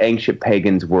kind of the ancient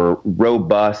pagans were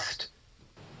robust,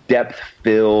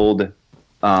 depth-filled,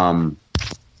 but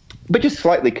just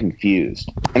slightly confused.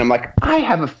 And I'm like, I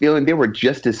have a feeling they were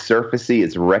just as surfacey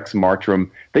as Rex Martram.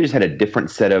 They just had a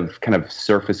different set of kind of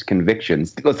surface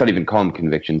convictions. Let's not even call them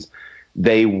convictions.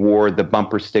 They wore the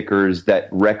bumper stickers that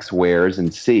Rex wears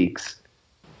and seeks,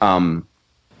 but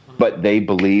they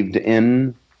believed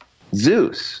in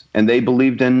Zeus and they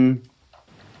believed in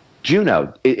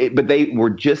Juno. But they were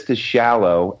just as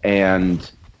shallow and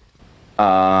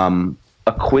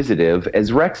acquisitive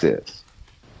as Rex is.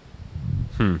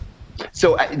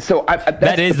 So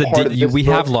that is the deep. We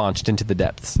have launched into the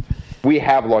depths. We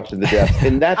have launched into the depths,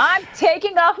 and that's. I'm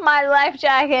taking off my life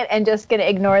jacket and just going to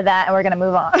ignore that, and we're going to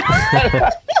move on.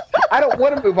 I don't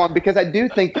want to move on because I do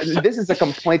think this is a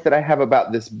complaint that I have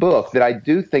about this book, that I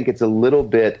do think it's a little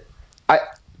bit.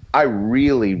 I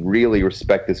really, really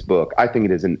respect this book. I think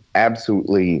it is an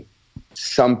absolutely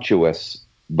sumptuous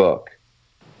book.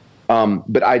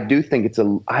 But I do think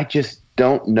I just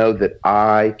don't know that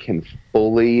I can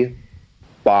fully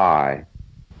buy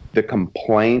the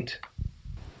complaint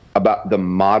about the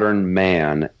modern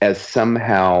man as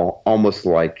somehow almost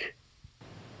like,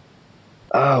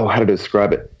 how to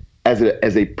describe it, as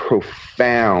a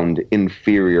profound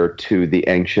inferior to the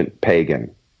ancient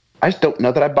pagan. I just don't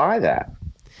know that I buy that.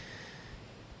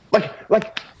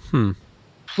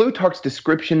 Plutarch's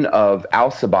description of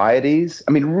Alcibiades.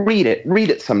 I mean, read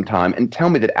it sometime and tell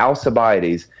me that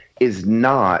Alcibiades is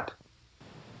not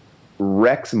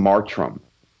Rex Martram,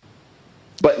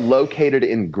 but located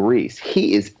in Greece.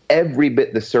 He is every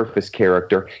bit the surface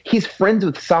character. He's friends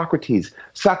with Socrates.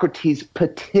 Socrates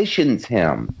petitions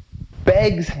him,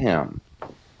 begs him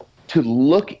to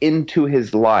look into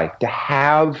his life, to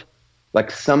have like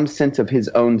some sense of his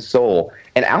own soul.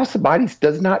 And Alcibiades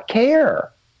does not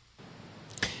care.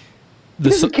 He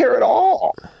doesn't care at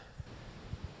all.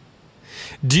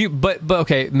 But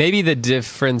okay, maybe the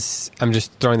difference, I'm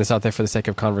just throwing this out there for the sake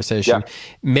of conversation. Yeah.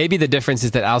 Maybe the difference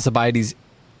is that Alcibiades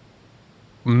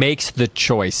makes the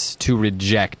choice to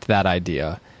reject that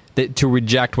idea, to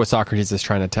reject what Socrates is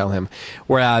trying to tell him.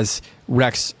 Whereas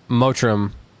Rex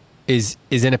Mottram is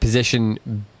in a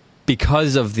position,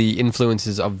 because of the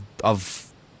influences of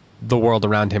the world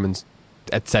around him, and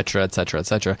et cetera,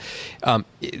 that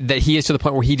he is to the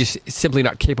point where he just simply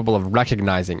not capable of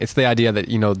recognizing. It's the idea that,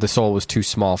 the soul was too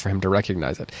small for him to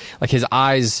recognize it. Like, his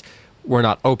eyes were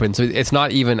not open, so it's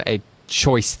not even a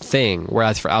choice thing.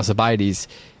 Whereas for Alcibiades,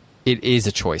 it is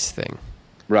a choice thing.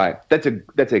 Right. That's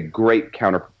a great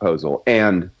counterproposal.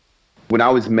 And when I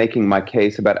was making my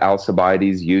case about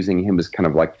Alcibiades, using him as kind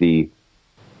of like the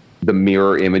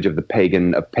mirror image of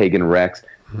pagan Rex,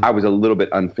 I was a little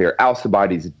bit unfair.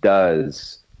 Alcibiades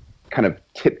does kind of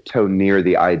tiptoe near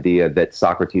the idea that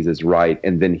Socrates is right,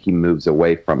 and then he moves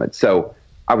away from it. So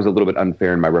I was a little bit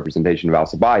unfair in my representation of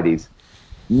Alcibiades.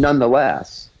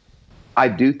 Nonetheless, I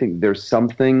do think there's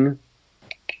something.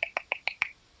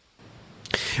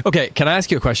 Okay, can I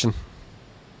ask you a question?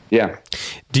 Yeah.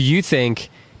 Do you think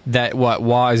that what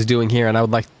Waugh is doing here, and I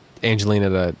would like Angelina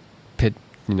to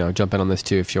jump in on this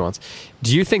too if she wants.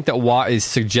 Do you think that Waugh is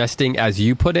suggesting, as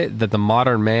you put it, that the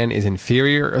modern man is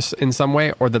inferior in some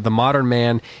way, or that the modern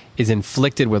man is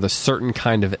inflicted with a certain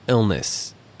kind of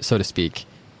illness, so to speak,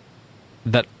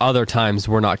 that other times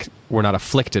we're not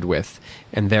afflicted with,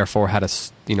 and therefore had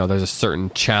there's a certain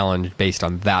challenge based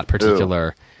on that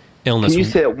particular illness. Can you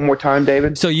say it one more time,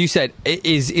 David? So you said,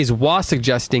 is Waugh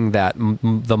suggesting that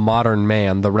the modern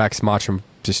man, the Rex Mottram,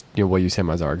 just we'll use him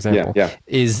as our example,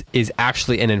 is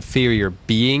actually an inferior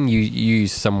being? You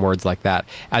use some words like that,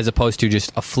 as opposed to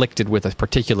just afflicted with a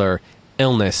particular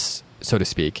illness, so to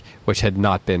speak, which had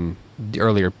not been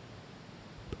earlier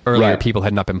people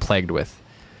had not been plagued with.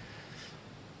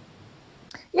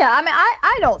 Yeah, I mean,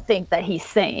 I don't think that he's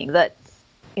saying that,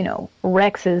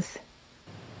 Rex is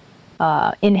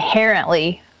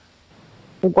inherently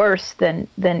worse than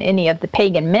any of the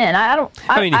pagan men. I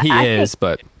mean, he is,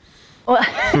 but... Well,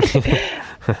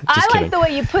 I like the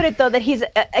way you put it, though, that he's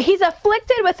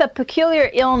afflicted with a peculiar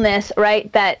illness,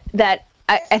 right? That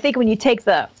I think when you take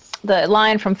the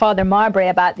line from Father Marbury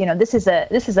about, this is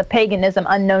a paganism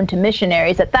unknown to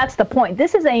missionaries, that's the point.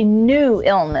 This is a new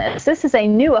illness. This is a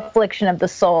new affliction of the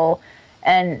soul,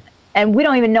 and we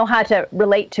don't even know how to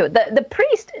relate to it. The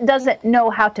priest doesn't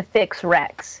know how to fix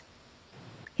Rex.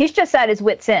 He's just at his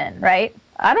wit's end, right?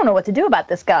 I don't know what to do about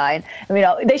this guy.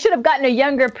 They should have gotten a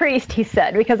younger priest, he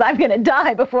said, because I'm going to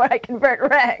die before I convert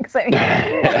Rex.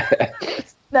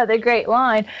 Another great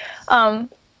line.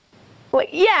 Well,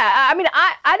 yeah, I mean,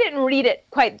 I didn't read it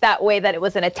quite that way, that it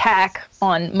was an attack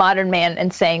on modern man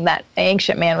and saying that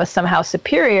ancient man was somehow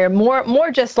superior. More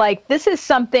just like, this is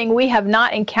something we have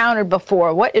not encountered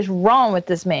before. What is wrong with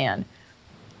this man?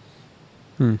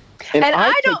 And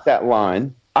I take that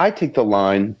line. I take the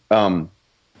line.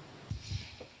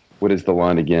 What is the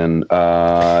line again?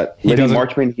 Lady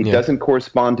Marchmain, he doesn't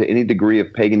correspond to any degree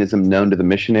of paganism known to the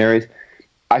missionaries.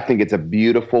 I think it's a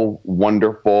beautiful,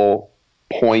 wonderful,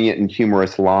 poignant and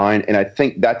humorous line, and I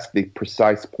think that's the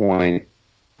precise point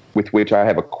with which I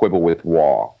have a quibble with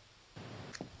Waugh.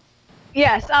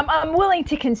 Yes, I'm willing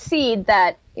to concede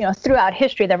that throughout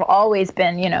history there have always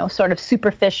been sort of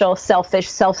superficial, selfish,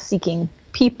 self-seeking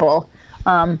people.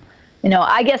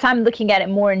 I guess I'm looking at it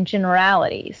more in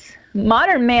generalities.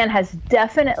 Modern man has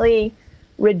definitely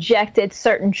rejected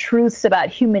certain truths about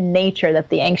human nature that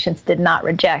the ancients did not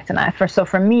reject, and so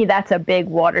for me that's a big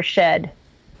watershed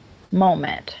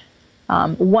moment,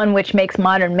 one which makes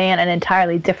modern man an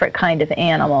entirely different kind of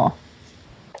animal.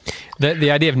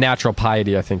 The idea of natural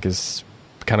piety, I think, is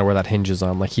kind of where that hinges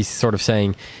on. Like, he's sort of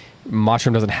saying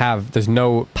Mottram there's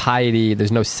no piety,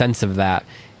 there's no sense of that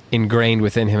ingrained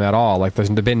within him at all. Like,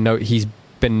 he's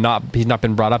not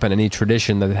been brought up in any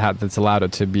tradition that's allowed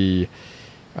it to be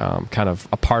kind of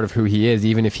a part of who he is,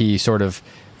 even if he sort of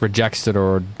rejects it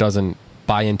or doesn't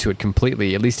buy into it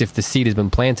completely. At least if the seed has been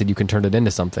planted, you can turn it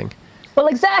into something. Well,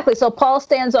 exactly. So Paul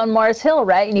stands on Mars Hill,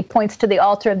 right? And he points to the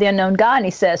altar of the unknown God, and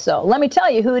he says, so let me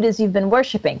tell you who it is you've been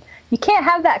worshiping. You can't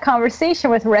have that conversation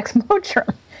with Rex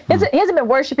Mottram. He hasn't been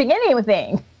worshiping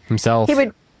anything. Himself. He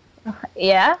would,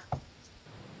 yeah.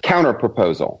 Counter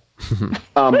proposal.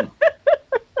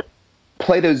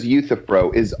 Plato's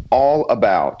Euthyphro is all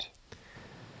about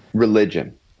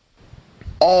religion.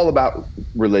 All about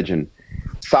religion.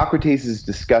 Socrates is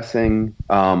discussing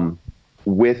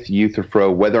with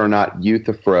Euthyphro whether or not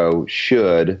Euthyphro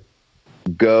should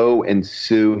go and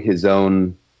sue his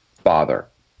own father.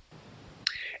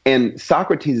 And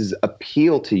Socrates'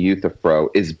 appeal to Euthyphro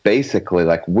is basically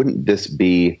like, wouldn't this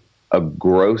be a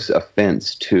gross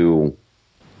offense to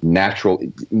natural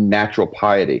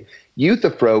piety?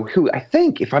 Euthyphro, who I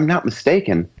think, if I'm not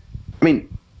mistaken,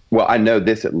 I know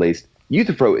this at least,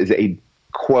 Euthyphro is a,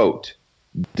 quote,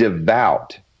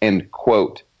 devout and,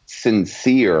 quote,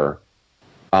 sincere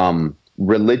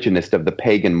religionist of the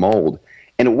pagan mold.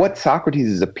 And what Socrates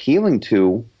is appealing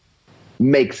to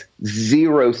makes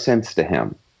zero sense to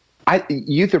him.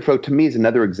 Euthyphro, to me, is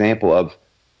another example of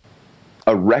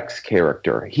a Rex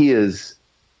character. He is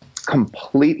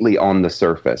completely on the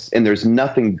surface, and there's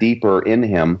nothing deeper in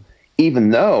him, even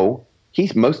though he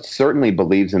most certainly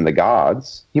believes in the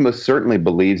gods. He most certainly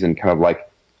believes in kind of like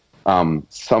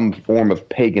some form of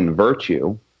pagan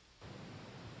virtue.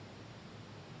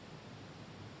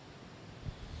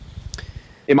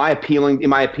 Am I appealing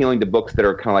to books that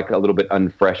are kind of like a little bit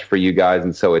unfresh for you guys,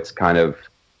 and so it's kind of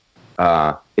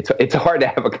it's hard to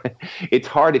have it's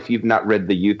hard if you've not read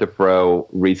the Euthyphro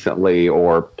recently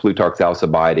or Plutarch's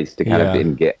Alcibiades to kind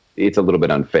of get. It's a little bit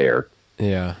unfair.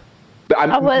 Yeah. But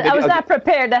I was not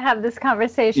prepared to have this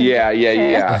conversation.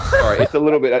 Yeah. Sorry, it's a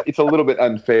little bit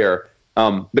unfair.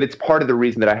 But it's part of the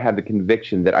reason that I have the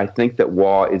conviction that I think that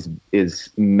Waugh is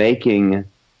making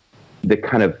the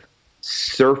kind of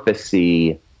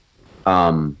surfacey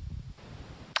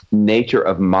nature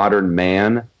of modern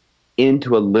man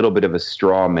into a little bit of a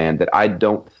straw man that I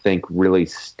don't think really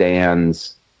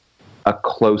stands a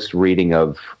close reading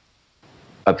of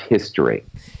history.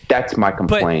 That's my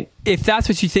complaint. But if that's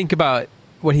what you think about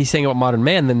what he's saying about modern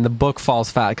man, then the book falls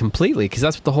flat completely, because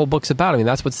that's what the whole book's about. I mean,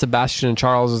 that's what Sebastian and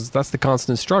Charles is. That's the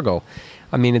constant struggle.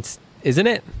 I mean, isn't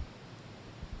it?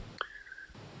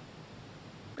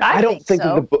 I don't think so.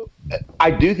 that the book. I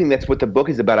do think that's what the book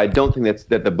is about. I don't think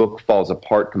that the book falls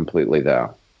apart completely,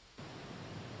 though.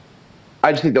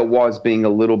 I just think that Waugh's being a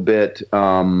little bit.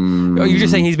 Oh, you're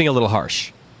just saying he's being a little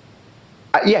harsh.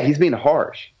 Yeah, he's being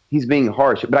harsh. He's being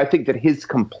harsh, but I think that his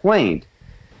complaint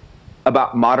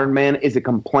about modern man is a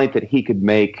complaint that he could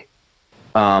make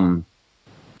in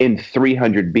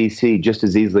 300 BC just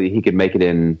as easily he could make it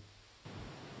in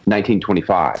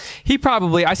 1925.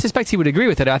 I suspect he would agree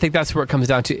with it. I think that's where it comes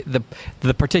down to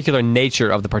the particular nature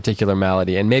of the particular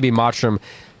malady, and maybe Mottram,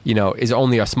 is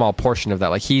only a small portion of that.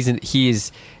 Like he's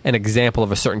an example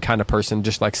of a certain kind of person,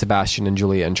 just like Sebastian and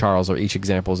Julia and Charles are each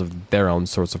examples of their own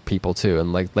sorts of people too,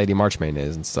 and like Lady Marchmain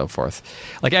is, and so forth.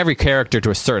 Like every character, to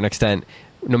a certain extent,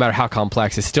 no matter how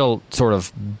complex, is still sort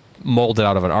of molded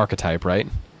out of an archetype, right?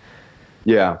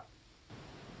 Yeah.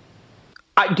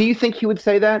 Do you think he would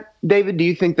say that, David? Do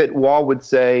you think that Waugh would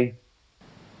say,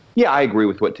 "Yeah, I agree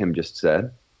with what Tim just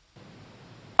said"?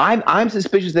 I'm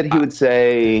suspicious that he would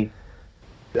say,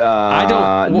 I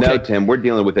don't. Okay. No, Tim, we're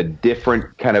dealing with a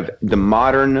different kind of. The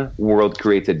modern world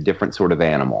creates a different sort of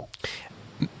animal.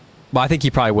 Well, I think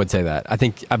he probably would say that. I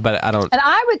think, but I don't. And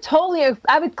I would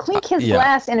clink his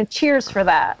glass in a cheers for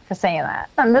saying that.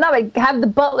 And then I would have the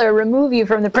butler remove you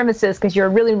from the premises because you're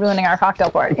really ruining our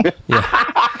cocktail party. Yeah.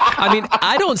 I mean,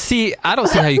 I don't see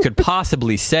how you could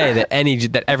possibly say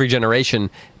that every generation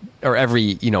or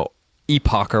every,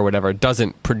 epoch or whatever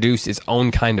doesn't produce its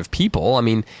own kind of people. I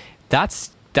mean,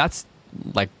 that's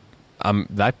like,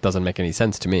 that doesn't make any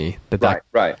sense to me.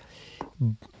 Right.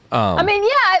 I mean,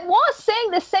 it was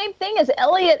saying the same thing as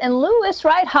Eliot and Lewis,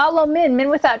 right? Hollow men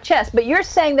without chest. But you're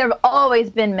saying there have always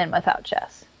been men without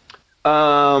chest.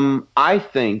 I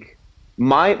think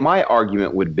my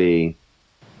argument would be,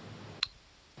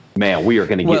 man, we are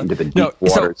going to get into the deep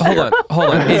waters. So,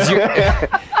 hold on.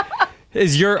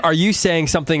 Are you saying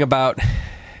something about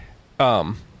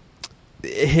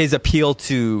his appeal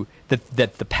to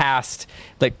that the past,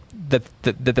 like that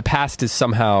the past is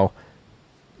somehow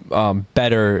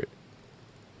better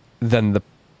than the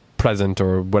present,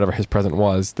 or whatever his present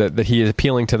was, that he is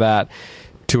appealing to that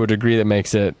to a degree that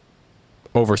makes it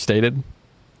overstated?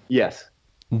 Yes.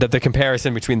 That the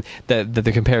comparison between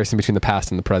the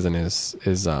past and the present is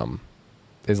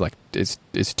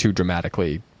too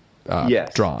dramatically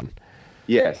drawn.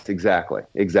 Yes, exactly.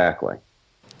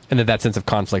 And that sense of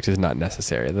conflict is not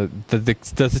necessary.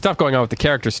 The stuff going on with the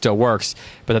characters still works,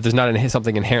 but that there's not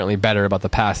something inherently better about the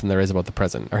past than there is about the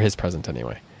present, or his present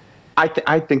anyway.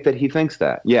 I think that he thinks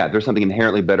that. Yeah, there's something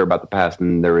inherently better about the past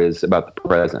than there is about the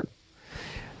present.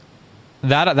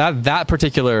 That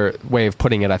particular way of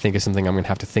putting it, I think, is something I'm going to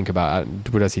have to think about.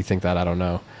 Does he think that? I don't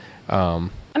know.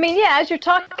 I mean, as you're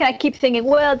talking, I keep thinking,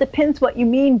 well, it depends what you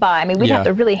mean by. I mean, we'd have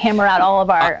to really hammer out all of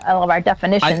our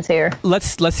definitions here.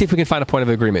 Let's see if we can find a point of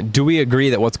agreement. Do we agree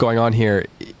that what's going on here,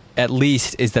 at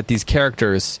least, is that these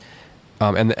characters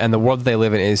and the world that they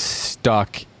live in is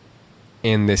stuck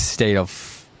in this state of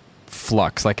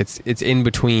flux? Like it's in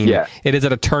between. Yeah. It is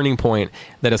at a turning point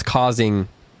that is causing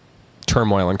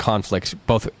turmoil and conflict,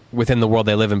 both within the world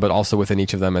they live in, but also within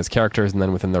each of them as characters, and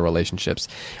then within their relationships.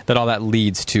 That all that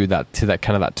leads to that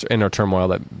kind of that inner turmoil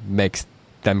that makes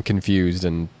them confused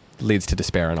and leads to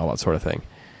despair and all that sort of thing.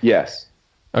 Yes.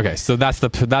 Okay, so that's the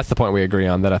point we agree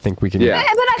on, that I think we can but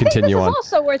I continue think on. This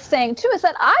is also worth saying too, is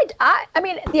that I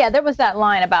mean, there was that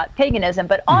line about paganism,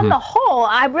 but on the whole,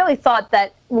 I really thought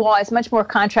that Waugh is much more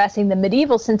contrasting the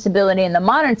medieval sensibility and the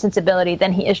modern sensibility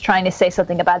than he is trying to say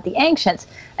something about the ancients.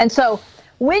 And so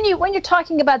when you're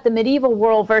talking about the medieval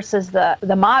world versus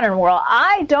the modern world,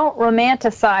 I don't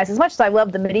romanticize, as much as I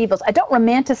love the medievals, I don't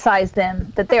romanticize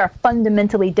them, that they are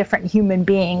fundamentally different human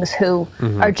beings who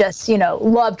are just,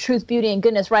 love, truth, beauty, and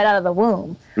goodness right out of the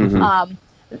womb.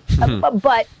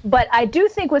 But I do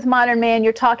think with modern man,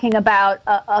 you're talking about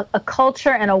a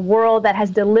culture and a world that has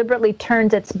deliberately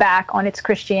turned its back on its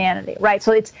Christianity, right?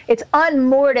 So it's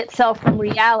unmoored itself from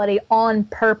reality on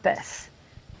purpose.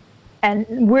 And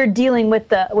we're dealing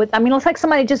with I mean, it's like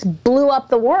somebody just blew up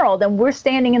the world, and we're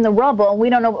standing in the rubble, and we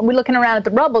don't know. We're looking around at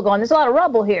the rubble, going, "There's a lot of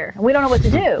rubble here, and we don't know what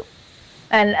to do."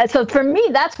 And so, for me,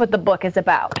 that's what the book is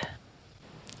about.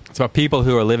 It's about people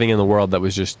who are living in the world that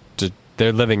was just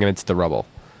they're living amidst the rubble.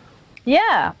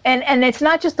 Yeah, and it's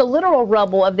not just the literal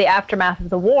rubble of the aftermath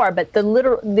of the war, but the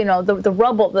literal, the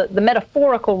rubble, the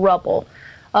metaphorical rubble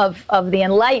of the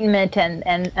Enlightenment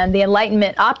and the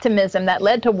Enlightenment optimism that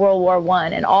led to World War I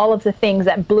and all of the things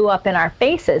that blew up in our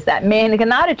faces, that man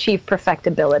cannot achieve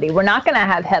perfectibility. We're not going to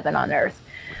have heaven on earth.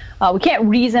 We can't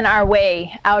reason our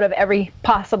way out of every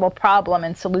possible problem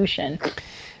and solution.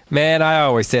 Man, I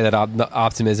always say that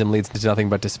optimism leads to nothing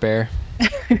but despair.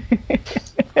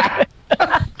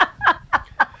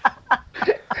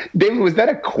 David, was that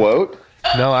a quote?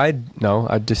 No, I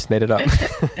just made it up.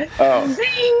 Oh,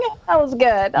 Zing! That was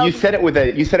good. you said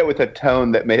it with a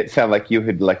tone that made it sound like you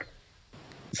had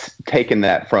taken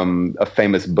that from a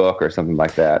famous book or something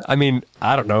like that. I mean,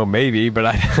 I don't know, maybe, but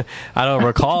I don't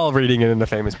recall reading it in a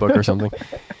famous book or something.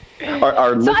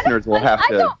 Our listeners will have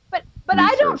to. But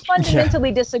I don't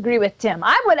fundamentally disagree with Tim.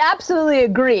 I would absolutely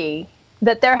agree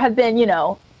that there have been,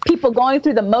 people going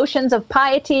through the motions of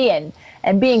piety and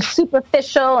being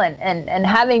superficial and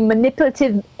having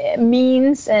manipulative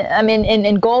means,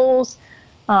 and goals.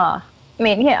 I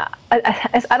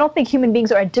don't think human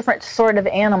beings are a different sort of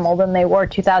animal than they were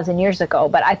 2,000 years ago,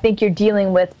 but I think you're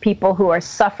dealing with people who are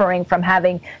suffering from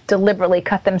having deliberately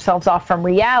cut themselves off from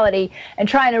reality and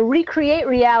trying to recreate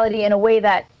reality in a way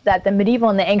that the medieval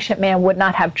and the ancient man would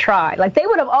not have tried. Like, they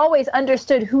would have always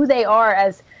understood who they are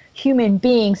as human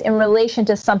beings in relation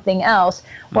to something else,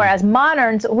 whereas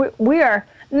moderns, we are,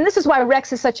 and this is why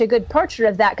Rex is such a good portrait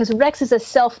of that, because Rex is a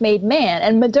self-made man,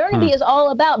 and modernity is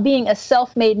all about being a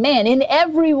self-made man in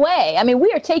every way. I mean,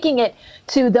 we are taking it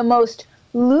to the most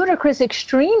ludicrous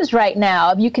extremes right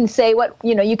now. You can say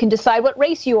you can decide what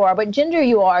race you are, what gender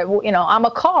you are. I'm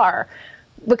a car,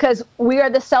 because we are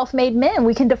the self-made men.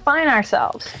 We can define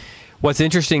ourselves. What's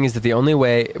interesting is that the only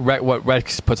way, what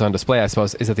Rex puts on display, I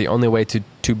suppose, is that the only way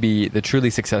to be the truly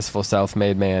successful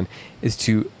self-made man is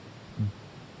to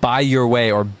buy your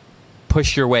way or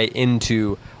push your way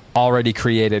into already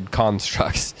created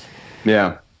constructs.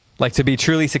 Yeah. Like, to be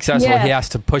truly successful, he has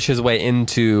to push his way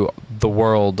into the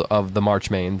world of the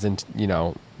Marchmains and,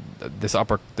 this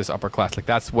upper class. Like,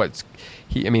 that's what's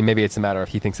maybe it's a matter of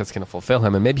he thinks that's going to fulfill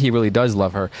him, and maybe he really does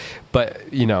love her, but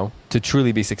to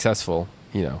truly be successful,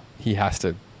 he has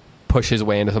to push his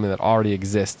way into something that already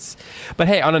exists. But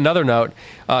hey, on another note,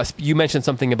 you mentioned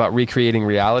something about recreating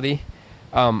reality.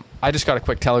 I just got a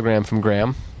quick telegram from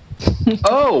Graham.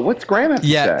 Oh, what's Graham have to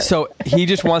say? So he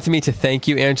just wants me to thank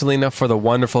you, Angelina, for the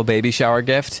wonderful baby shower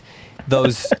gift.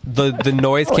 The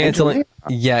noise canceling.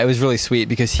 Yeah, it was really sweet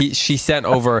because she sent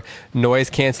over noise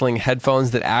canceling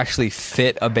headphones that actually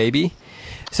fit a baby.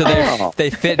 So they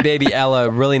fit baby Ella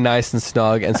really nice and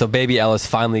snug, and so baby Ella's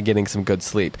finally getting some good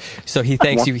sleep. So he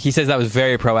thanks you. He says that was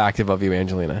very proactive of you,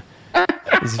 Angelina.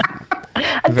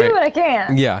 I do what I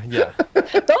can. Yeah.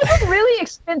 Those are really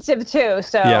expensive too.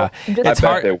 So yeah, it's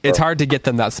hard. It's were. hard to get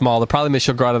them that small. The problem is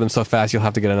she'll grow out of them so fast you'll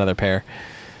have to get another pair.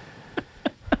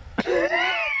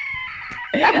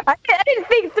 I didn't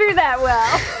think through that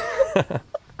well.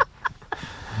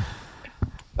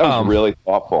 That was really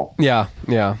thoughtful. Yeah.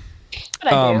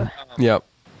 But I do. Yep.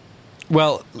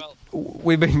 Well,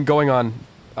 we've been going on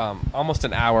almost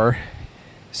an hour,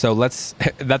 so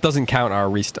that doesn't count our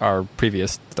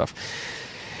previous stuff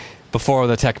before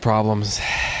the tech problems.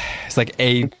 It's like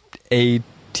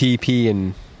ATP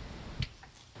and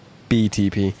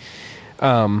BTP.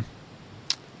 But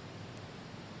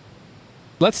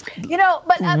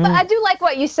I do like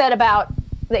what you said about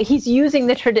that he's using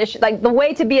the tradition. Like, the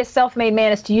way to be a self-made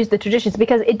man is to use the traditions,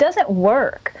 because it doesn't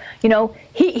work.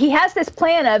 He has this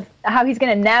plan of how he's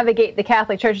going to navigate the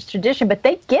Catholic Church's tradition, but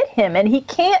they get him, and he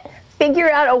can't figure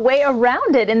out a way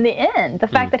around it in the end. The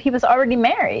fact that he was already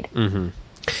married. Mm-hmm.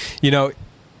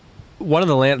 One of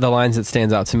the lines that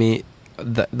stands out to me,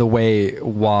 the way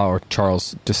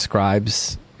Charles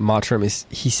describes Mottram, is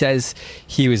he says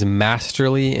he was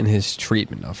masterly in his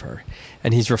treatment of her.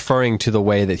 And he's referring to the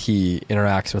way that he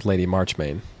interacts with Lady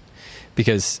Marchmain,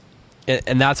 because,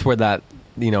 and that's where that's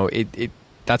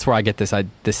where I get this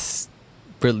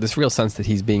real sense that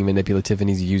he's being manipulative and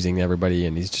he's using everybody,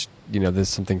 and he's just, there's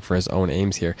something for his own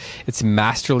aims here. It's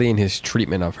masterly in his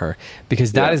treatment of her,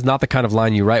 because that is not the kind of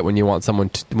line you write when you want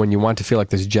when you want to feel like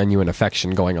there's genuine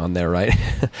affection going on there, right?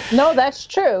 No, that's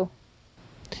true.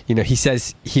 He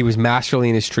says he was masterly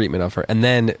in his treatment of her, and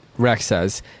then Rex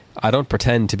says, I don't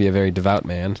pretend to be a very devout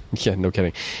man. Yeah, no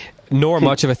kidding. Nor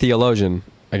much of a theologian.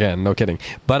 Again, no kidding.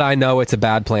 But I know it's a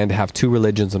bad plan to have two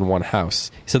religions in one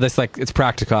house. So that's it's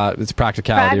practicality,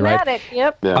 Pragmatic, right?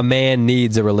 Yep. Yeah. A man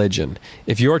needs a religion.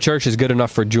 If your church is good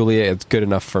enough for Julia, it's good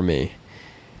enough for me.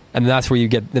 And that's where you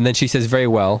get, and then she says, very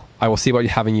well, I will see about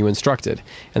having you instructed.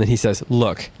 And then he says,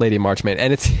 look, Lady Marchmaid.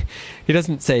 And he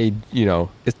doesn't say,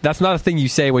 that's not a thing you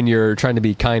say when you're trying to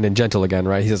be kind and gentle again,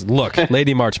 right? He says, look,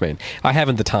 Lady Marchmaid, I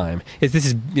haven't the time.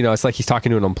 It's like he's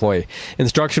talking to an employee.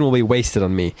 Instruction will be wasted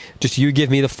on me. Just you give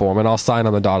me the form and I'll sign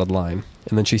on the dotted line.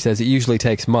 And then she says, it usually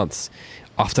takes months,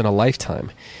 often a lifetime.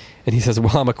 And he says,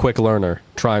 well, I'm a quick learner.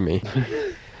 Try me.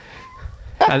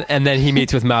 and then he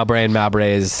meets with Mowbray, and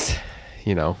Mowbray is...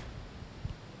 I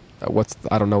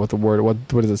don't know what the word, what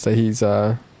does it say? He's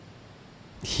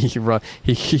he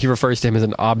refers to him as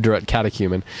an obdurate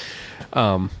catechumen,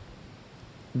 to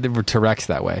Rex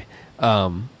that way,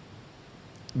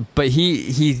 but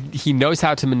he knows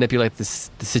how to manipulate the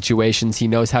situations. He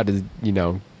knows how to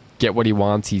get what he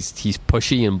wants. He's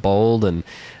pushy and bold, and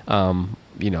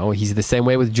he's the same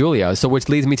way with Julia. So which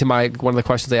leads me to one of the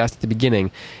questions I asked at the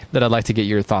beginning that I'd like to get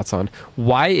your thoughts on.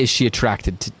 Why is she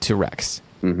attracted to Rex?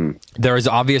 Mm-hmm. There is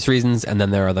obvious reasons, and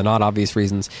then there are the not obvious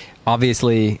reasons.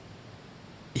 Obviously,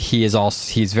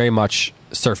 he's very much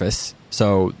surface.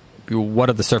 So, what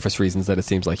are the surface reasons that it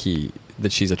seems like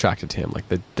that she's attracted to him, like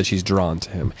that she's drawn to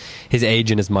him? His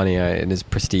age and his money and his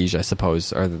prestige, I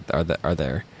suppose, are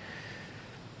there.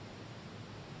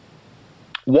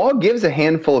 Wall gives a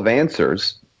handful of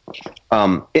answers.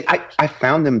 I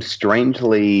found them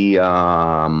strangely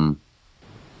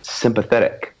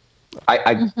sympathetic.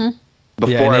 And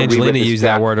Angelina used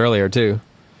that word earlier too.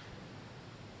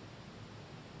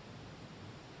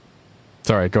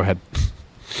 Sorry, go ahead.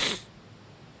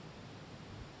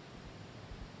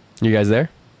 You guys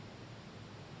there?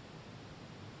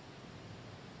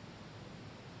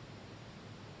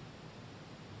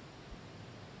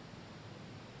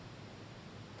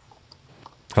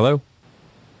 Hello?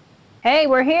 Hey,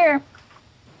 we're here.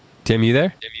 Tim, you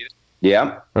there?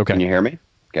 Yeah. Okay. Can you hear me?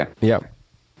 Okay. Yeah.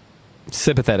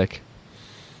 Sympathetic.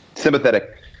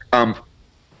 The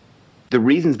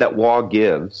reasons that Waugh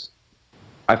gives,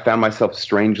 I found myself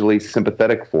strangely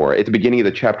sympathetic for. At the beginning of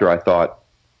the chapter, I thought,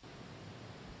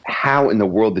 how in the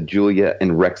world did Julia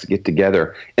and Rex get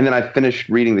together? And then I finished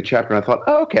reading the chapter and I thought,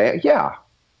 oh, okay, yeah,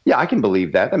 I can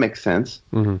believe that. That makes sense.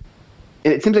 Mm-hmm.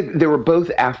 And it seems like they were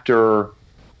both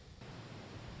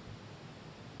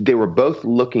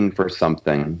looking for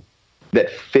something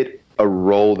that fit a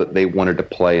role that they wanted to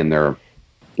play in their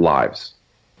lives.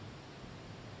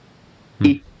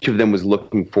 Each of them was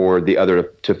looking for the other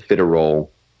to fit a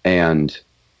role, and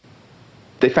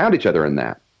they found each other in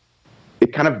that.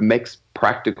 It kind of makes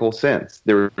practical sense.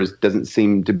 There doesn't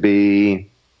seem to be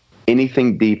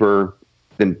anything deeper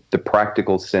than the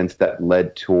practical sense that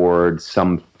led towards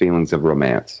some feelings of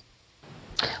romance.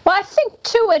 Well, I think,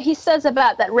 too, what he says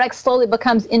about that Rex slowly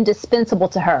becomes indispensable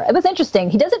to her. It was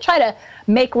interesting. He doesn't try to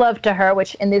make love to her,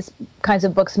 which in these kinds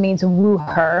of books means woo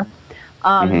her.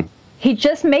 He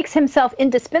just makes himself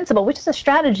indispensable, which is a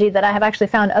strategy that I have actually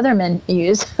found other men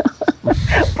use.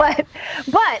 But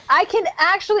I can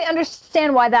actually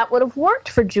understand why that would have worked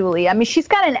for Julie. I mean, she's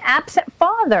got an absent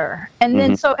father. And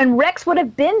then and Rex would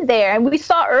have been there. And we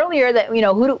saw earlier that,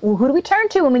 who do we turn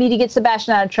to when we need to get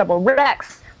Sebastian out of trouble?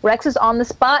 Rex. Rex is on the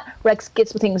spot. Rex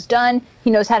gets things done. He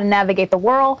knows how to navigate the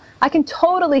world. I can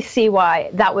totally see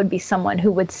why that would be someone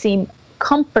who would seem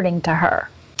comforting to her.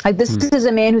 Like, this is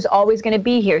a man who's always going to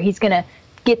be here. He's going to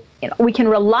get, we can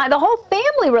rely, the whole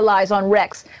family relies on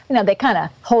Rex. They kind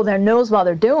of hold their nose while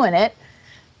they're doing it.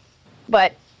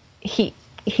 But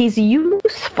he's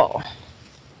useful.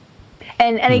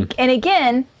 And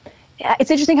again, it's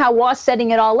interesting how Waugh's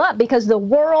setting it all up, because the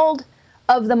world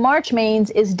of the Marchmains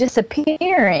is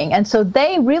disappearing, and so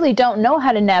they really don't know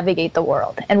how to navigate the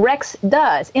world. And Rex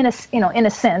does, in a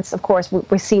sense. Of course,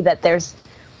 we see that there's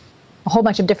a whole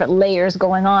bunch of different layers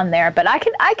going on there. But I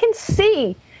can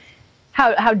see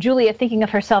how Julia, thinking of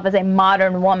herself as a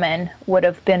modern woman, would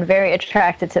have been very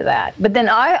attracted to that. But then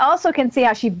I also can see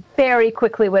how she very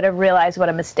quickly would have realized what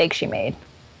a mistake she made,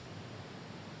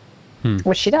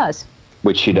 which she does.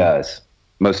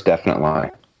 Most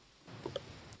definitely.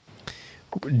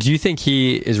 Do you think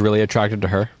he is really attracted to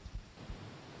her?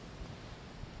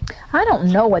 I don't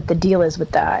know what the deal is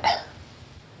with that.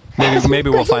 Maybe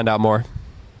we'll find out more.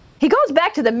 He goes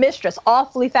back to the mistress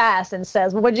awfully fast and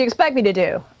says, well, what'd you expect me to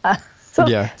do? It's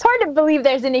hard to believe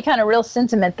there's any kind of real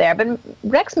sentiment there, but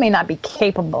Rex may not be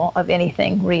capable of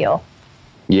anything real.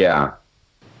 Yeah.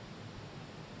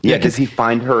 Yeah, does he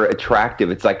find her attractive?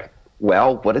 It's like,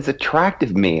 well, what does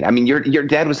attractive mean? I mean, your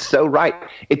dad was so right.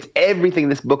 It's everything in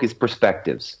this book is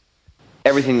perspectives.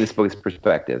 Everything in this book is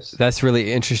perspectives. That's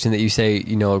really interesting that you say,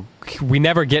 we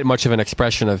never get much of an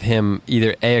expression of him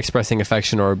either A, expressing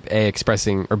affection, or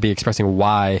B, expressing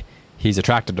why he's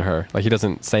attracted to her. Like, he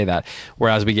doesn't say that.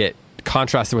 Whereas we get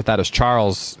contrasted with that as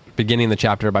Charles beginning the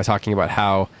chapter by talking about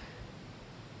how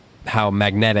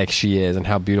magnetic she is and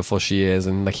how beautiful she is,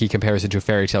 and like he compares it to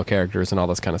fairy tale characters and all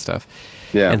this kind of stuff.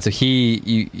 Yeah. And so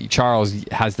Charles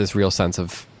has this real sense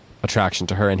of attraction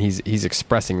to her, and he's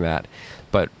expressing that,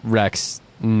 but Rex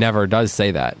never does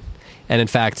say that. And in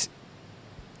fact,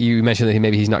 you mentioned that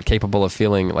maybe he's not capable of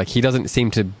feeling, like he doesn't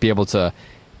seem to be able to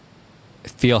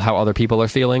feel how other people are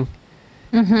feeling.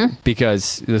 Mm-hmm.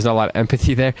 Because there's not a lot of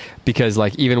empathy there. Because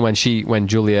like even when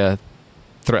Julia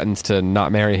threatens to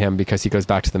not marry him because he goes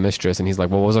back to the mistress, and he's like,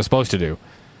 well, what was I supposed to do?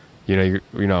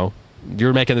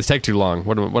 You're making this take too long.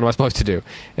 What am I supposed to do?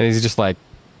 And he's just like,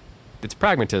 it's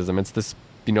pragmatism. It's this,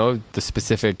 the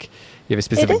specific, you have a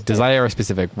specific desire, a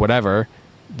specific whatever.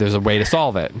 There's a way to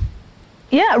solve it.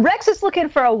 Yeah, Rex is looking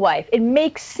for a wife. It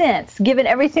makes sense, given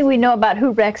everything we know about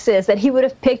who Rex is, that he would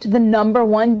have picked the number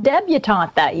one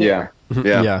debutante that year.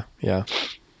 Yeah.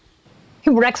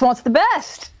 Rex wants the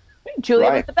best.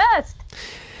 Julia was the best.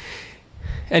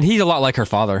 And he's a lot like her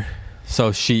father.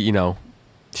 So she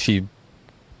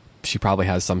probably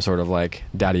has some sort of like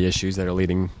daddy issues that are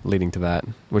leading to that,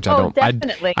 which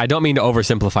definitely. I don't mean to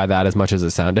oversimplify that as much as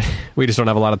it sounded. We just don't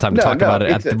have a lot of time to talk about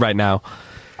it right now.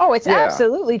 Oh, it's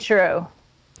absolutely true.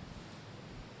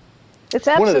 It's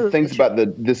absolutely one of the things about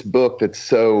this book that's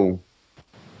so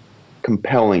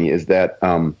compelling is that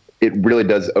it really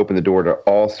does open the door to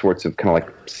all sorts of kind of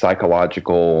like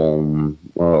psychological,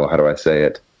 how do I say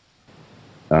it?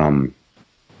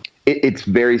 It's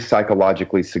very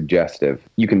psychologically suggestive.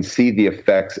 You can see the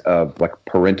effects of like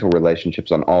parental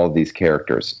relationships on all of these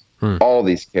characters. All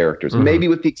these characters. Mm-hmm. Maybe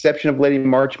with the exception of Lady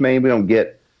Marchmaid, we don't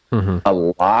get a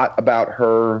lot about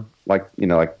her, like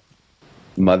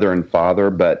mother and father,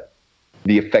 but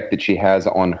the effect that she has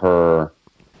on her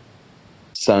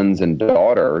sons and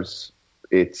daughters,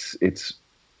 it's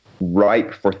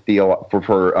ripe for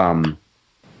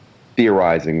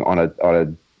theorizing on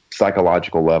a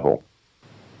psychological level.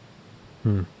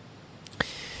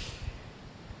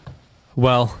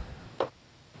 Well,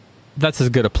 that's as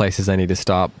good a place as any to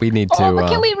stop. We need to. But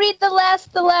can we read the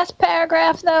last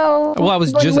paragraph though? Well, I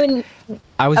was just going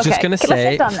to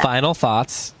say final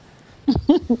thoughts.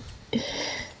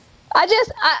 I'm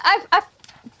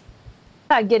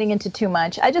not getting into too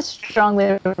much. I just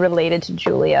strongly related to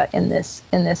Julia in this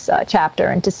chapter,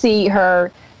 and to see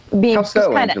her being how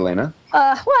so, Angelina?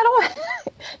 I don't want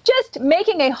just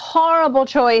making a horrible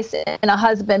choice in a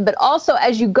husband, but also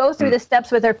as you go through the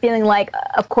steps with her, feeling like,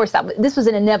 of course, this was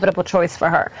an inevitable choice for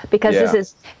her, because this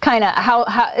is kind of how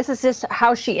this is just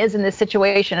how she is in this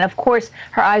situation, and of course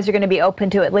her eyes are going to be open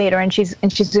to it later, and she's going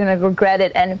to regret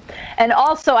it, and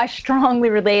also I strongly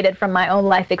related from my own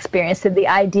life experience to the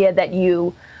idea that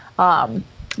you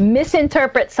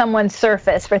misinterpret someone's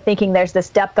surface for thinking there's this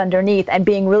depth underneath, and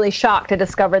being really shocked to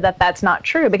discover that that's not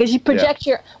true, because you project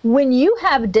when you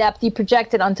have depth, you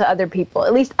project it onto other people.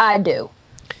 At least I do.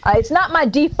 It's not my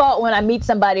default when I meet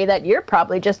somebody that you're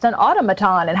probably just an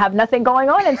automaton and have nothing going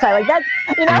on inside. Like that,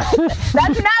 that's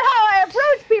not how I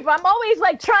approach people. I'm always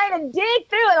like trying to dig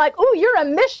through and like, ooh, you're a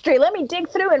mystery. Let me dig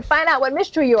through and find out what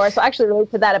mystery you are. So I actually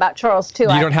relate to that about Charles too.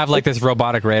 You don't have like this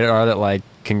robotic radar that like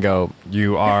can go,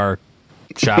 you are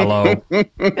shallow. Ding,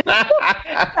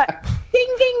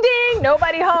 ding, ding.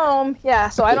 Nobody home. Yeah,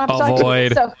 so I don't have to talk to you.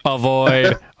 So.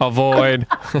 Avoid.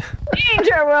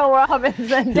 Danger, Will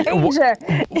Robinson. Danger.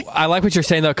 I like what you're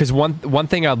saying, though, because one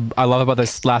thing I love about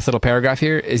this last little paragraph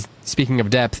here is, speaking of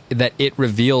depth, that it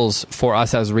reveals for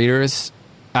us as readers,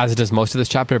 as it does most of this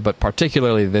chapter, but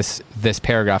particularly this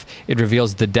paragraph, it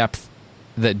reveals the depth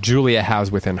that Julia has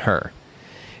within her.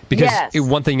 Because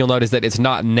one thing you'll notice that it's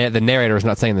not the narrator is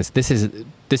not saying this. This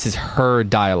is her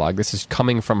dialogue. This is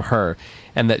coming from her,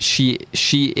 and that she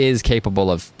is capable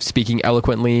of speaking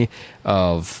eloquently,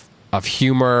 of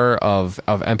humor, of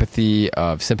empathy,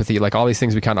 of sympathy. Like all these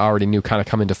things we kind of already knew kind of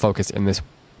come into focus in this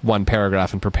one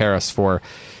paragraph and prepare us for,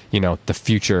 the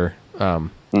future,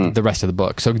 the rest of the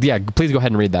book. So yeah, please go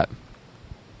ahead and read that.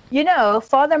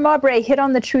 Father Mowbray hit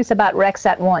on the truth about Rex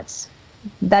at once,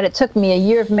 that it took me a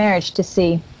year of marriage to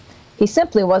see. He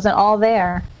simply wasn't all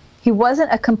there. He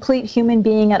wasn't a complete human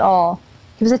being at all.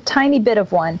 He was a tiny bit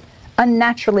of one,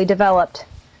 unnaturally developed.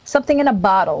 Something in a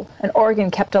bottle, an organ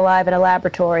kept alive in a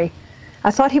laboratory. I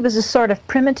thought he was a sort of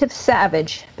primitive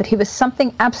savage, but he was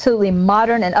something absolutely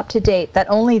modern and up-to-date that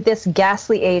only this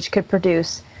ghastly age could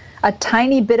produce. A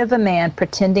tiny bit of a man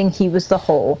pretending he was the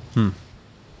whole.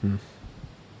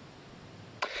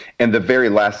 And the very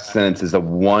last sentence is a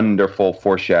wonderful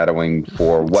foreshadowing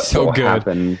for what will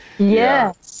happen.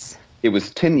 Yes. It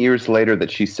was 10 years later that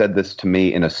she said this to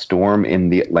me in a storm in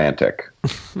the Atlantic.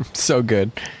 So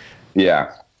good.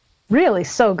 Yeah. Really,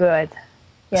 so good.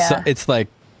 Yeah. So it's like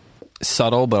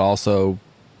subtle, but also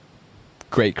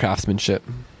great craftsmanship.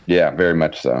 Yeah, very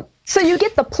much so. So you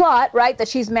get the plot, right, that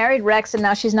she's married Rex and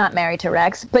now she's not married to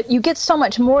Rex, but you get so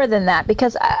much more than that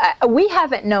because we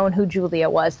haven't known who Julia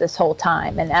was this whole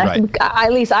time. And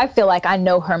at least I feel like I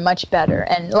know her much better.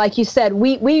 And like you said,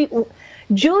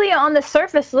 Julia on the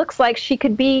surface looks like she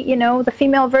could be, the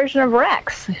female version of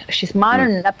Rex. She's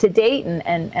modern and up to date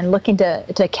and looking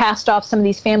to cast off some of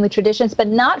these family traditions, but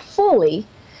not fully.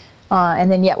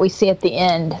 And then yet we see at the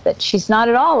end that she's not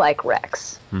at all like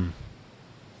Rex.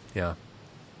 Yeah.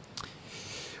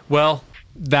 Well,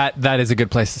 that is a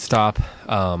good place to stop.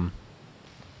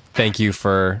 Thank you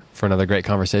for another great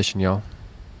conversation, y'all.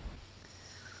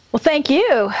 Well, thank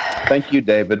you. Thank you,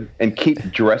 David. And keep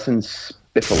dressing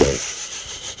spiffily.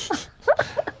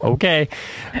 Okay.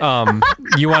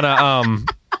 You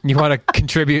wanna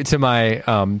contribute to my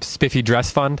spiffy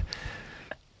dress fund?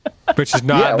 Which is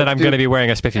not that I'm going to be wearing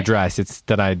a spiffy dress. It's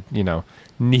that I,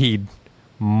 need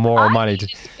more money. I need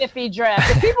a spiffy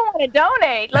dress. If people want to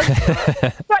donate, let's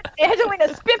start doing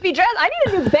a spiffy dress. I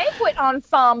need a new banquet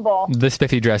ensemble. The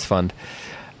spiffy dress fund.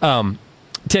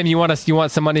 Tim, you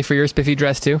want some money for your spiffy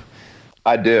dress too?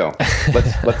 I do.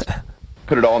 Let's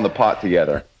put it all in the pot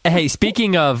together. Hey,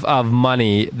 speaking of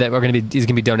money that is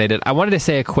gonna be donated, I wanted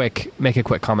to make a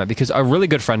quick comment because a really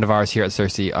good friend of ours here at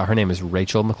Cersei, her name is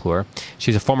Rachel McClure.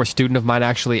 She's a former student of mine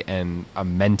actually, and a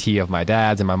mentee of my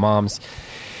dad's and my mom's.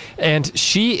 And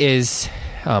she is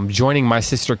joining my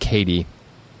sister Katie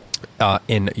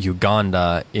in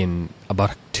Uganda in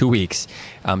about 2 weeks.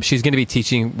 She's going to be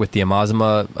teaching with the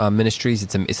Amazima Ministries.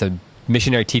 It's a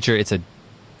missionary teacher.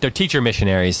 They're teacher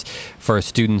missionaries for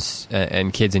students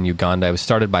and kids in Uganda. It was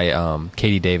started by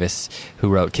Katie Davis, who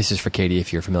wrote Kisses for Katie,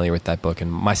 if you're familiar with that book.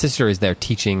 And my sister is there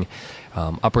teaching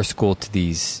upper school to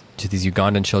these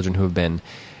Ugandan children who have been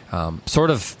sort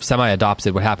of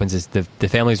semi-adopted. What happens is the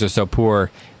families are so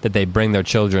poor that they bring their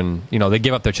children, they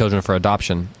give up their children for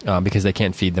adoption because they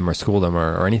can't feed them or school them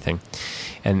or anything.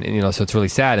 And, so it's really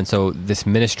sad. And so this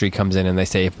ministry comes in and they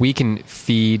say, if we can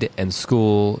feed and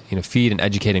school, feed and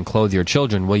educate and clothe your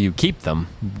children, will you keep them?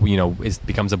 It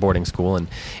becomes a boarding school. And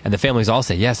the families all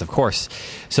say, yes, of course.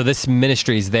 So this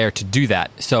ministry is there to do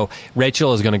that. So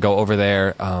Rachel is going to go over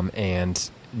there and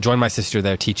join my sister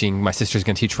there teaching. My sister's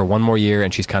going to teach for one more year,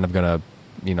 and she's kind of going to,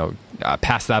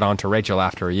 pass that on to Rachel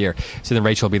after a year. So then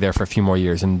Rachel will be there for a few more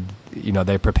years. And,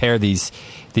 they prepare these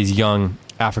young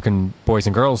African boys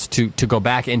and girls to go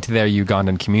back into their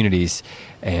Ugandan communities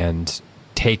and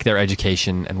take their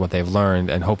education and what they've learned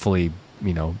and hopefully,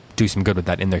 do some good with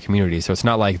that in their community. So it's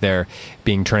not like they're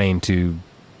being trained to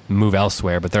move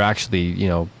elsewhere, but they're actually,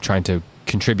 trying to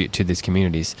contribute to these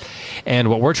communities. And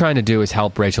what we're trying to do is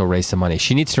help Rachel raise some money.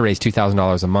 She needs to raise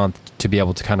 $2,000 a month to be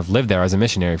able to kind of live there as a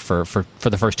missionary for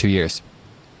the first 2 years.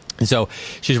 And so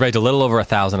she's raised a little over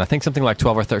 $1,000, I think something like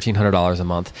 $1,200 or $1,300 a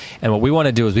month. And what we want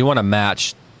to do is we want to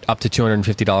match up to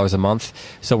 $250 a month.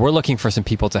 So we're looking for some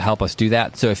people to help us do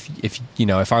that. So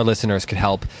if our listeners could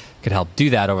help do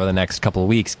that over the next couple of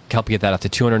weeks, help get that up to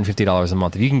 $250 a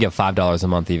month. If you can give $5 a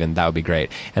month even, that would be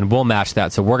great. And we'll match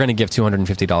that. So we're going to give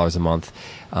 $250 a month.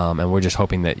 And we're just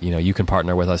hoping that, you can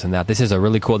partner with us in that. This is a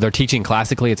really cool, they're teaching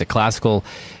classically. It's a classical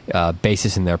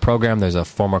basis in their program. There's a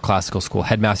former classical school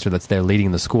headmaster that's there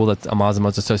leading the school that Amazima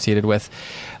is associated with.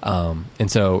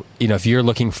 And so, if you're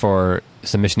looking for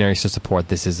some missionaries to support,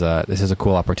 this is a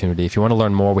cool opportunity. If you want to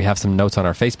learn more, we have some notes on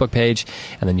our Facebook page,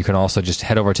 and then you can also just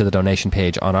head over to the donation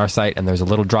page on our site, and there's a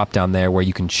little drop down there where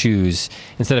you can choose,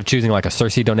 instead of choosing like a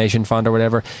Cersei donation fund or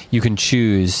whatever, you can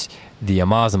choose the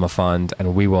Amazima fund,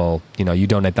 and we will, you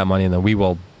donate that money, and then we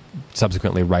will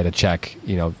subsequently write a check,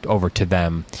 over to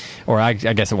them. Or I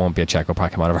guess it won't be a check. It'll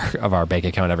probably come out of our bank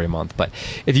account every month. But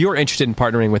if you're interested in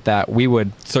partnering with that, we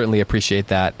would certainly appreciate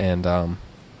that. And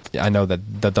I know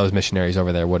that those missionaries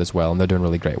over there would as well, and they're doing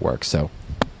really great work. So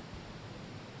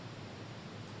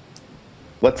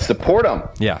let's support them.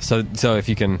 Yeah. So if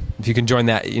you can join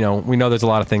that, we know there's a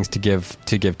lot of things to give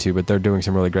to, but they're doing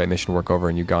some really great mission work over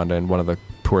in Uganda, and one of the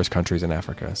poorest countries in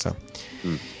Africa. So.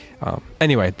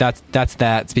 Anyway, that's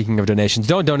that. Speaking of donations,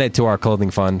 don't donate to our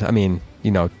clothing fund. I mean,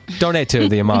 donate to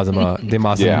the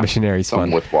Amazima Missionaries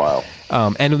Fund. Worthwhile.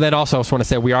 And then also, I just want to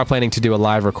say we are planning to do a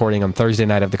live recording on Thursday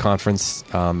night of the conference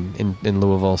in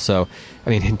Louisville. So, I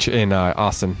mean, in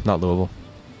Austin, not Louisville,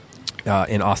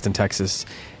 in Austin, Texas.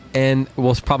 And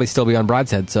we'll probably still be on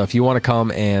Brideshead. So if you want to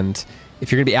come, and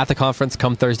if you're going to be at the conference,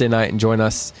 come Thursday night and join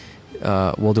us.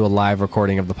 We'll do a live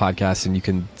recording of the podcast, and you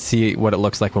can see what it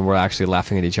looks like when we're actually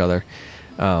laughing at each other.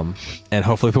 And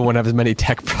hopefully we won't have as many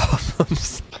tech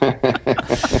problems.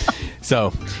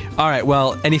 So, all right.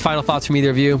 Well, any final thoughts from either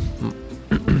of you?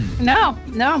 No.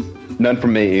 None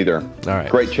from me either. All right.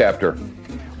 Great chapter.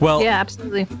 Well, Yeah,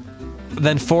 absolutely.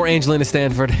 then for Angelina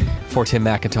Stanford, for Tim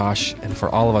McIntosh, and for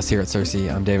all of us here at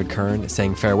Cersei, I'm David Kern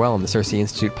saying farewell on the Cersei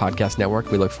Institute Podcast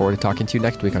Network. We look forward to talking to you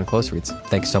next week on Close Reads.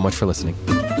 Thanks so much for listening.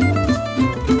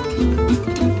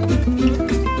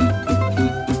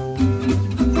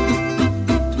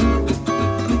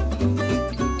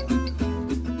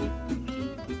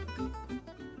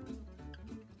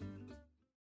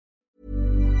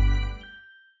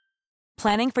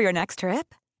 Planning for your next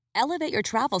trip? Elevate your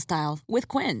travel style with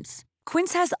Quince.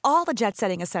 Quince has all the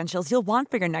jet-setting essentials you'll want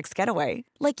for your next getaway,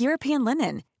 like European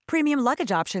linen, premium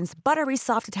luggage options, buttery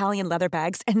soft Italian leather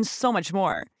bags, and so much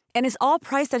more. And is all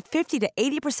priced at 50 to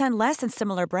 80% less than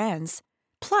similar brands.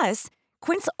 Plus,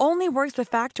 Quince only works with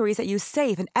factories that use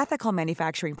safe and ethical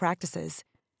manufacturing practices.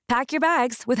 Pack your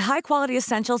bags with high-quality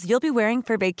essentials you'll be wearing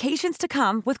for vacations to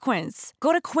come with Quince.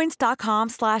 Go to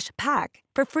quince.com/pack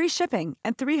for free shipping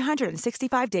and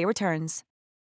 365-day returns.